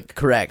doesn't work?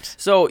 Correct.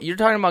 So you're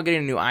talking about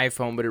getting a new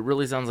iPhone, but it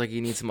really sounds like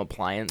you need some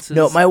appliances.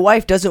 No, my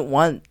wife doesn't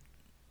want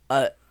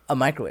a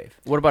microwave.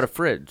 What about a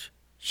fridge?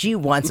 She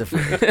wants a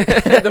fridge.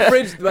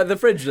 the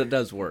fridge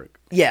does work.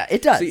 Yeah,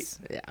 it does. See,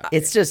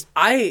 it's just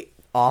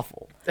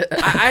awful.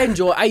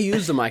 I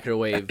use the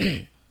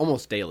microwave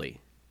almost daily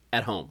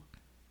at home,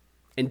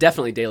 and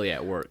definitely daily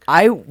at work.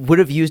 I would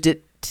have used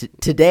it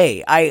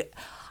today.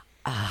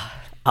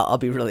 I'll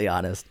be really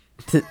honest.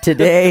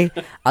 Today,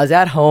 I was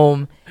at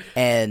home,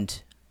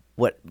 and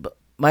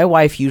my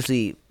wife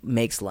usually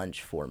makes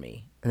lunch for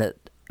me,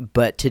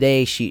 but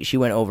today she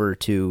went over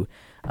to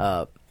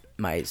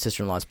my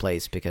sister-in-law's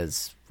place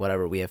because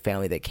whatever, we have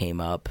family that came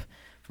up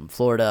from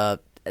Florida.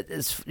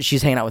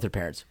 She's hanging out with her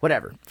parents,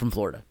 whatever, from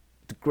Florida.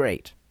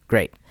 Great.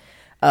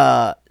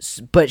 But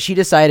she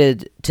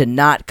decided to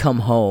not come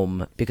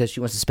home because she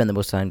wants to spend the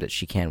most time that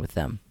she can with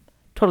them.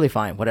 Totally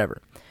fine,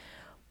 whatever.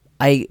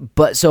 I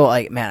had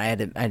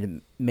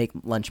to make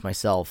lunch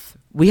myself.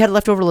 We had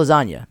leftover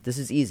lasagna. This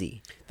is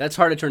easy. That's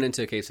hard to turn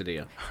into a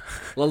quesadilla.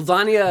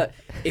 Lasagna,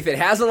 if it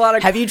has a lot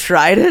of... Have you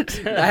tried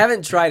it? I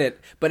haven't tried it,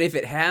 but if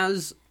it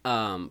has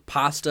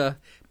pasta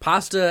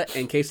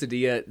and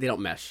quesadilla, they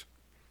don't mesh.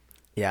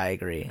 Yeah, I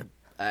agree.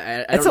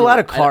 It's a lot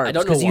of carbs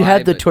because you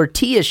have the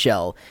tortilla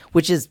shell,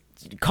 which is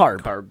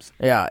carbs.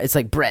 Yeah, it's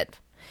like bread.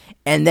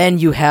 And then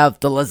you have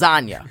the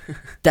lasagna.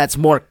 That's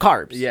more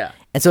carbs. Yeah.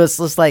 And so it's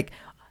just like,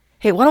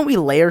 hey, why don't we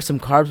layer some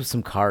carbs with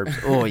some carbs?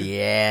 Oh,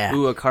 yeah.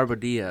 Ooh, a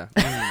carbadilla.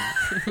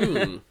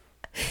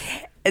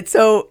 And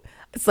so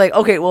it's like,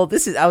 okay, well,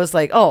 I was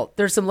like, oh,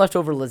 there's some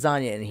leftover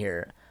lasagna in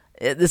here.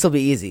 This will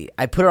be easy.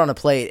 I put it on a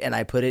plate and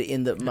I put it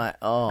in and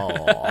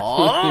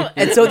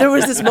so there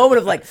was this moment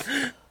of like,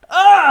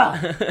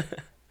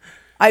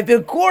 I've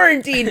been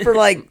quarantined for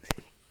like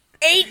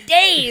 8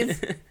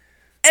 days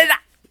and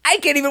I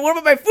can't even warm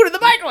up my food in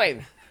the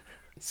microwave.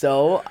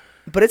 So,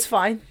 but it's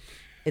fine.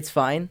 It's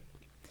fine.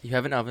 You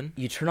have an oven.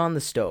 You turn on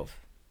the stove,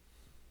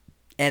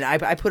 and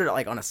I put it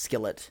like on a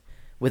skillet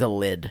with a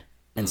lid,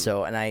 and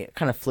I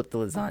kind of flipped the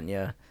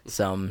lasagna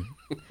some,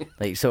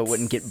 like so it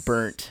wouldn't get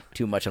burnt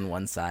too much on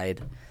one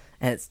side,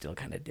 and it still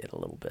kind of did a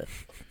little bit.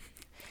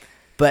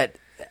 But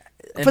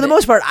for the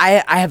most part,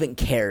 I haven't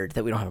cared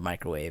that we don't have a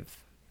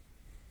microwave.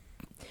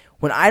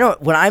 When I'm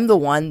not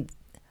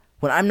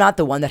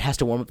the one that has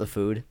to warm up the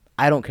food,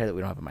 I don't care that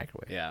we don't have a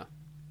microwave. Yeah.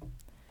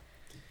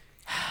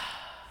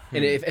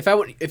 And if I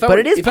would, But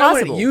it is if I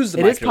wouldn't possible. use the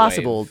It is microwave,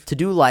 possible to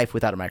do life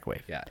without a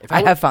microwave. Yeah, if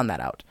I have found that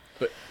out.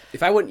 But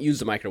if I wouldn't use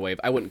the microwave,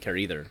 I wouldn't care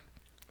either.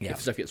 Yeah.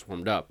 If stuff gets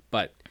warmed up,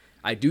 but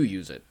I do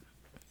use it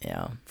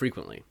Yeah,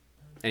 frequently.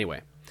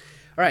 Anyway,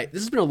 all right,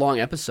 this has been a long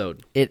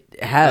episode. it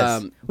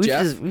has.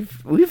 Jeff?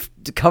 We've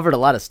covered a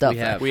lot of stuff. We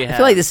have. We I have.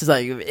 feel like this is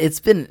it's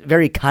been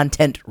very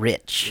content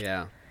rich.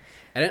 Yeah,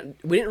 and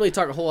we didn't really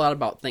talk a whole lot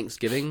about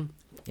Thanksgiving,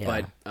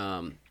 Yeah.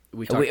 but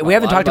we We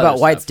haven't talked about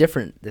why it's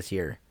different. different this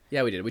year.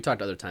 Yeah, we did. We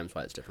talked other times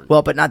why it's different.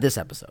 Well, but not this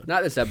episode.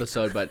 not this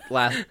episode, but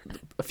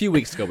a few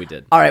weeks ago we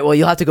did. All right. Well,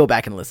 you'll have to go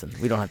back and listen.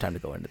 We don't have time to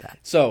go into that.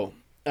 So,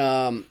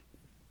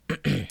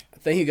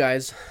 thank you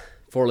guys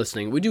for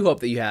listening. We do hope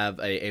that you have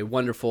a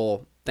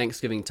wonderful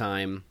Thanksgiving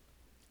time.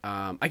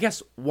 I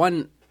guess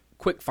one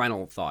quick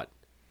final thought.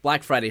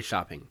 Black Friday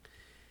shopping.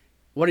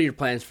 What are your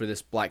plans for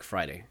this Black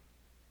Friday?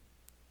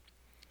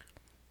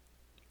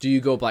 Do you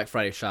go Black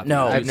Friday shopping?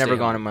 No. Or do you I've never stay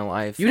gone home? in my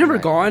life. You've never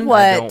and gone? What?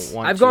 I don't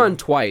want I've to. gone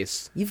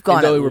twice. You've gone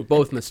and though at- they were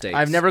both mistakes.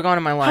 I've never gone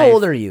in my life. How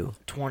old are you?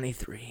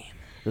 23.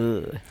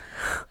 Ugh.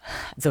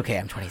 It's okay.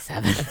 I'm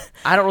 27.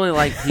 I don't really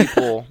like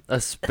people,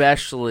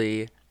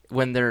 especially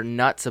when they're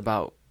nuts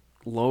about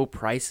low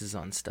prices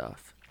on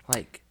stuff.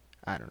 Like,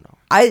 I don't know.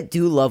 I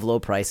do love low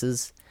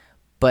prices,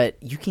 but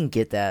you can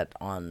get that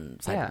on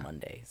Cyber Yeah.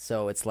 Monday.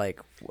 So it's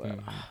like,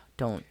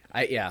 don't.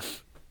 Yeah.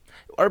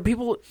 Are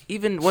people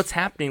even what's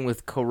happening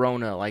with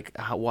Corona? Like,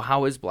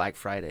 how is Black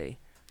Friday?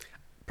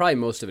 Probably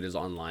most of it is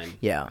online.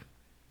 Yeah.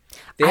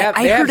 They have,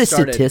 I they have heard a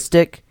started,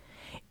 statistic.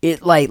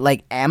 It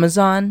like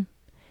Amazon,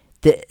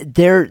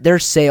 their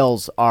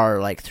sales are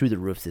like through the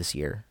roof this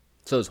year.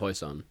 So is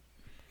Hoison.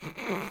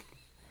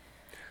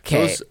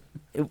 Okay,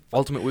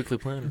 Ultimate Weekly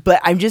Planner. but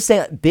I'm just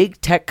saying, big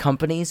tech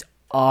companies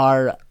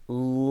are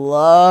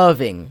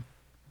loving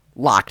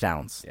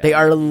lockdowns. They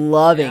are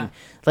loving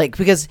like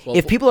because Well,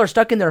 if people are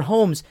stuck in their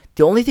homes,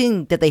 the only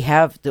thing that they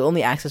have, the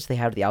only access they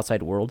have to the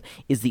outside world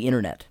is the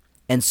internet,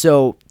 and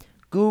so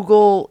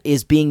Google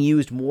is being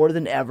used more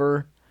than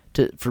ever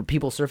for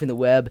people surfing the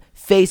web.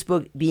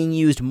 Facebook being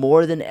used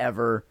more than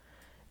ever.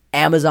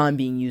 Amazon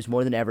being used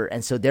more than ever,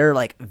 and so they're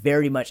like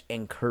very much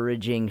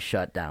encouraging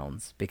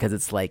shutdowns because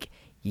it's like,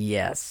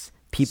 yes,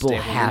 people Stay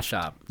home and have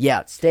shop.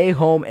 Yeah, stay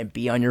home and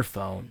be on your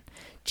phone.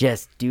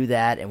 Just do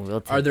that, and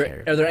we'll take Are care there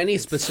of are it. there any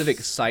specific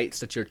sites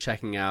that you're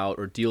checking out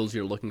or deals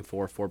you're looking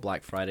for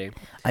Black Friday?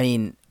 I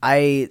mean,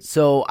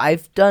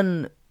 I've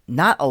done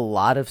not a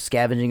lot of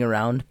scavenging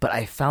around, but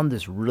I found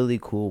this really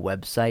cool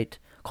website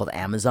called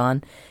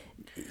Amazon.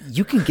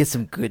 You can get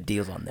some good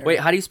deals on there. Wait,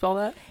 how do you spell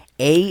that?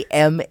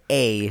 Amazon.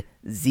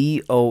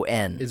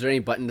 Is there any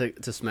button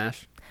to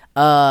smash?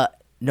 No,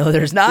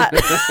 there's not.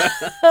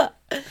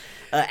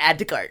 Add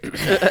to cart.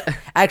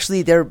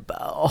 Actually, their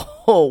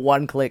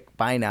one click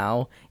buy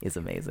now is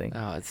amazing.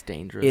 Oh, it's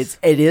dangerous.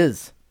 It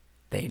is.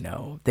 They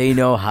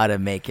know how to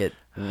make it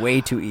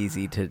way too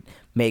easy to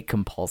make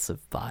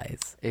compulsive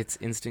buys. It's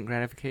instant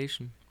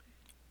gratification.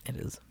 It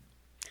is.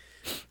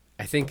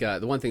 I think the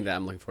one thing that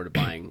I'm looking forward to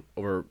buying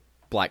over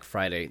Black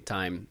Friday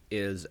time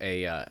is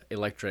a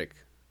electric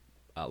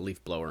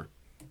leaf blower.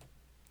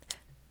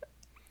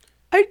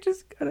 I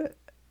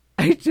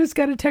just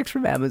got a text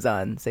from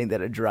Amazon saying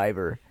that a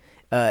driver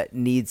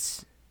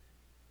needs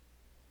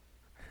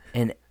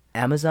an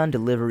Amazon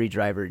delivery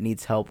driver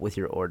needs help with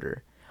your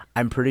order.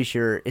 I'm pretty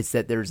sure it's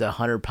that there's a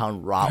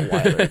 100-pound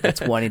Rottweiler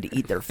that's wanting to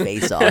eat their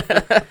face off.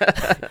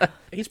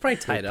 He's probably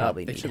tied up.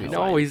 probably They need should be help.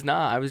 No, fine. he's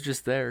not. I was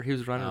just there. He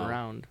was running Oh.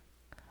 around.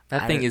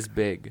 That I thing don't- is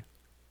big.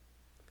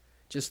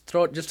 Just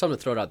tell him to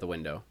throw it out the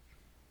window.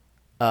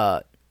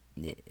 Well,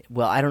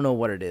 I don't know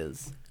what it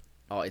is.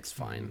 Oh, it's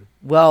fine.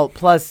 Well,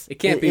 plus It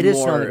can't be it is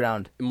more snow on the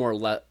ground.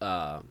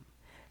 Oh,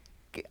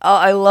 Oh,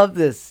 I love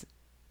this.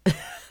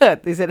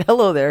 They said,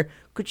 "Hello there.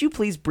 Could you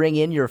please bring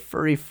in your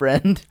furry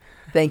friend?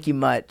 Thank you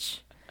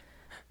much."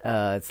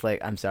 It's like,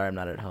 I'm sorry, I'm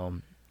not at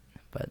home,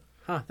 but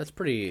that's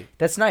pretty.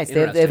 that's nice. They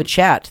have a Interesting.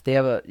 chat.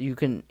 You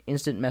can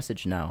instant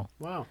message now.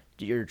 Wow.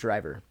 Your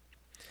driver.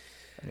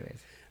 Anyways,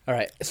 All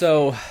right,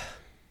 so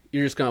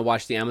you're just gonna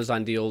watch the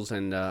Amazon deals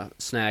and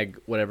snag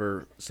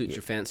whatever suits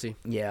your fancy.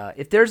 yeah.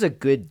 If there's a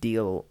good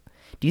deal,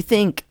 do you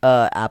think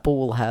Apple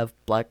will have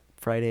Black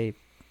Friday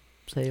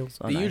sales?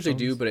 On They usually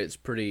do, iPhones? but it's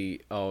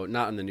pretty. Oh,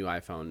 not on the new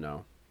iPhone.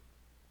 No.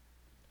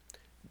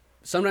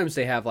 Sometimes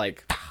they have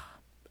like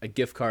a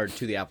gift card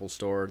to the Apple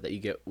Store that you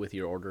get with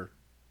your order.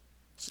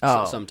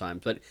 Oh.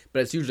 Sometimes, but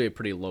it's usually a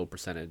pretty low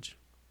percentage.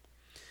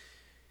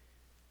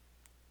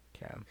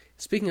 Okay.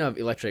 Speaking of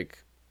electric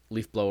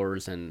leaf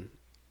blowers and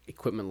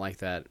equipment like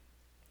that,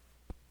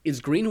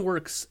 is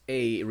Greenworks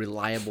a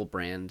reliable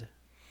brand?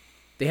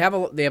 They have a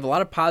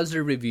lot of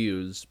positive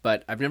reviews,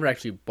 but I've never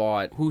actually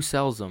bought. Who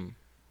sells them?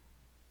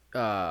 You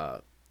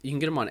can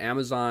get them on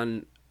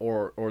Amazon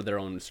or their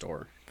own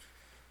store.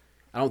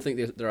 I don't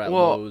think they're at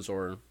Well, Lowe's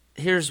or.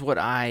 Here's what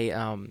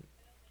I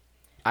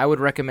would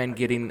recommend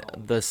getting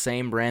the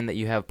same brand that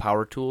you have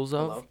power tools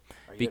of,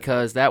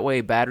 because that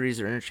way batteries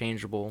are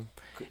interchangeable.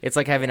 It's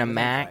like having a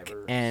Mac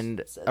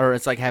or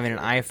it's like having an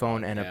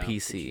iPhone and a Yeah.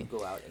 PC.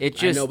 It I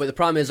just know, but the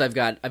problem is I've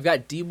got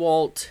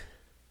DeWalt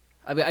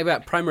I've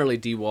got primarily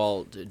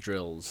DeWalt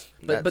drills,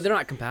 but they're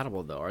not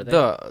compatible though, are they?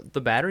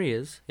 The battery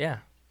is, yeah.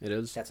 It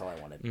is. That's all I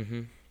wanted.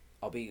 Mm-hmm.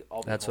 I'll be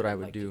That's home what I in,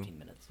 would like, do. 15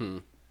 minutes.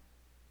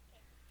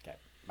 Okay,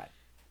 bye.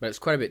 But it's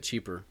quite a bit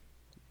cheaper.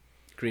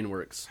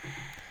 Greenworks.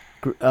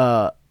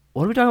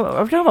 What are we talking about?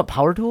 Are we talking about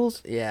power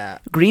tools? Yeah.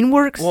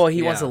 Greenworks? Well,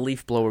 he wants a Yeah.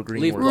 leaf blower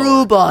green. Leaf work. blower.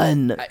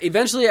 Reuben!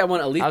 Eventually, I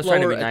want a leaf I was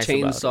trying to blower, be a nice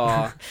about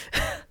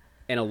chainsaw,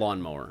 and a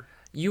lawnmower.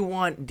 You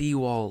want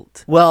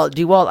DeWalt. Well,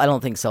 DeWalt, I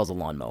don't think sells a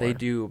lawnmower. They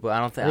do, but I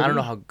don't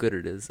know how good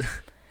it is.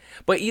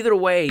 But either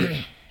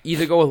way,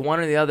 either go with one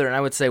or the other, and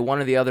I would say one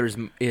of the others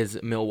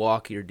is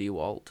Milwaukee or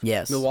DeWalt.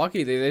 Yes.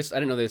 Milwaukee, I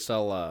didn't know they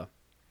sell. I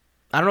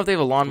don't know if they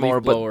have a lawnmower,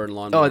 Leaf blower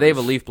and oh, they have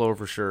a lawnmowers. leaf blower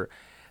for sure.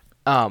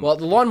 Well,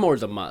 the lawnmower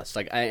is a must.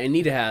 Like I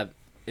need to have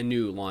a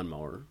new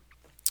lawnmower.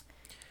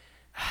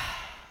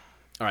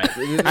 All right,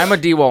 I'm a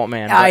DeWalt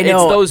man. But I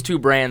know. It's those two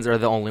brands are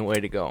the only way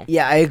to go.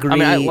 Yeah, I agree. I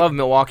mean, I love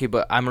Milwaukee,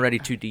 but I'm already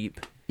too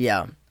deep.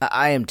 Yeah,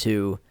 I am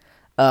too.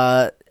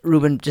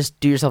 Ruben, just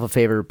do yourself a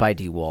favor, buy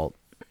DeWalt.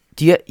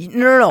 Do you?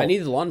 No. I need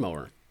the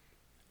lawnmower.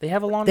 They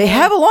have a lawnmower. They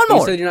have a You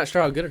lawnmower. said you're not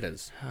sure how good it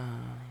is.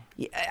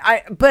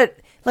 But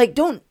like,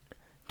 don't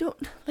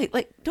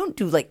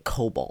do like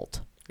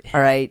Cobalt.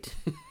 All right.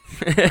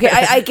 Okay,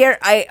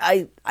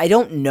 I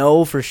don't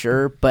know for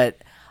sure, but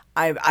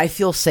I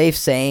feel safe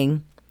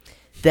saying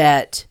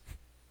that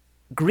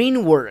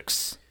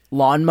Greenworks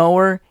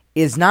lawnmower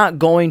is not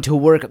going to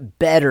work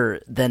better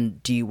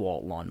than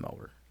DeWalt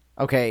lawnmower.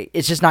 Okay,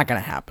 it's just not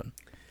going to happen.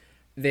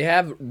 They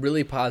have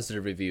really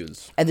positive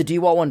reviews. And the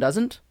DeWalt one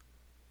doesn't?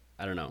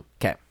 I don't know,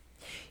 Okay.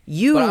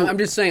 but I'm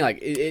just saying, like,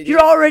 You're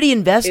already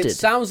invested. It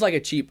sounds like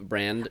a cheap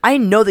brand. I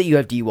know that you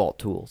have DeWalt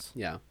tools.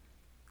 Yeah.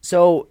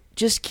 So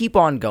just keep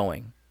on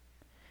going.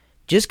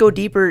 Just go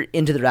deeper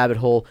into the rabbit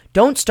hole.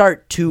 Don't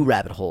start 2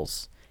 rabbit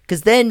holes.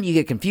 Because then you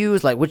get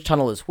confused, like which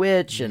tunnel is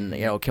which, and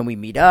can we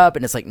meet up?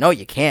 And it's like, no,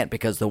 you can't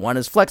because the one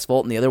is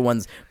FlexVolt and the other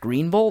one's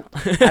GreenVolt.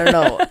 I don't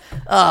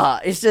know.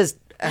 It's just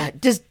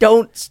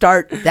don't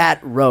start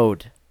that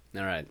road.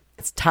 All right.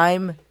 It's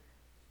time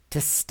to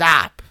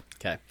stop.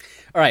 Okay.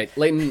 All right,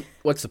 Leighton.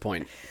 What's the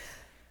point?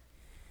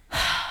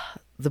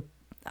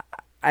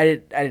 I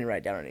didn't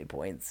write down any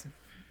points.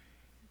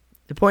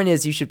 The point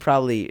is, you should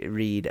probably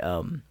read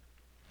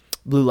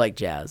Blue Like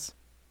Jazz.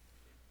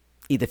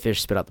 Eat the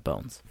fish, spit out the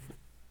bones.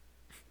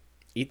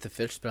 Eat the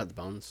fish, spit out the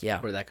bones. Yeah.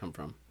 Where did that come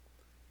from?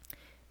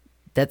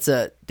 That's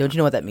don't you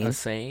know what that A means?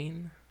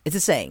 saying? It's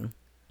a saying.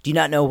 Do you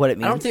not know what it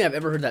means? I don't think I've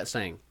ever heard that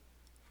saying.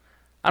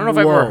 I don't know if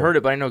I've ever Whoa. heard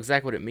it, but I know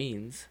exactly what it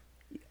means.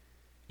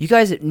 You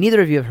guys,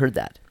 neither of you have heard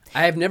that.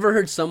 I have never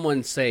heard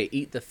someone say,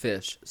 "Eat the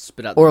fish,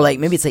 spit out." the Or bones. like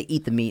maybe it's like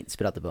eat the meat,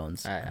 spit out the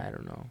bones. I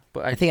don't know,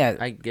 but I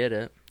think I get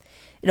it.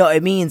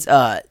 It means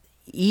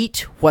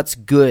eat what's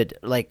good,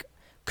 like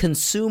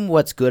consume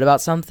what's good about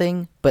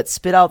something, but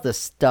spit out the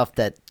stuff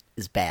that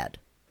is bad.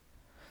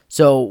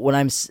 So when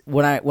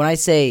I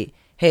say,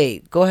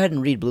 "Hey, go ahead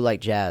and read Blue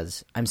Like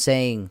Jazz," I'm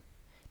saying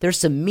there's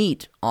some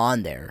meat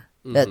on there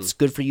that's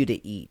good for you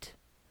to eat.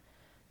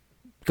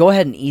 Go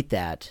ahead and eat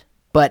that,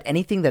 but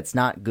anything that's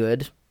not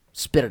good,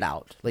 spit it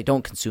out. Like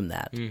don't consume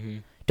that. Mm-hmm.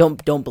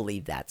 Don't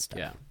believe that stuff.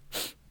 Yeah.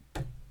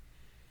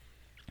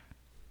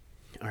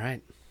 All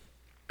right.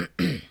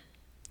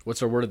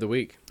 What's our word of the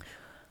week?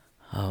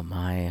 Oh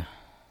my.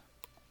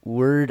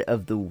 Word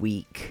of the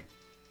week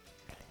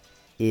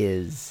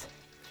is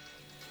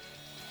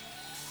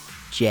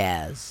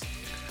jazz.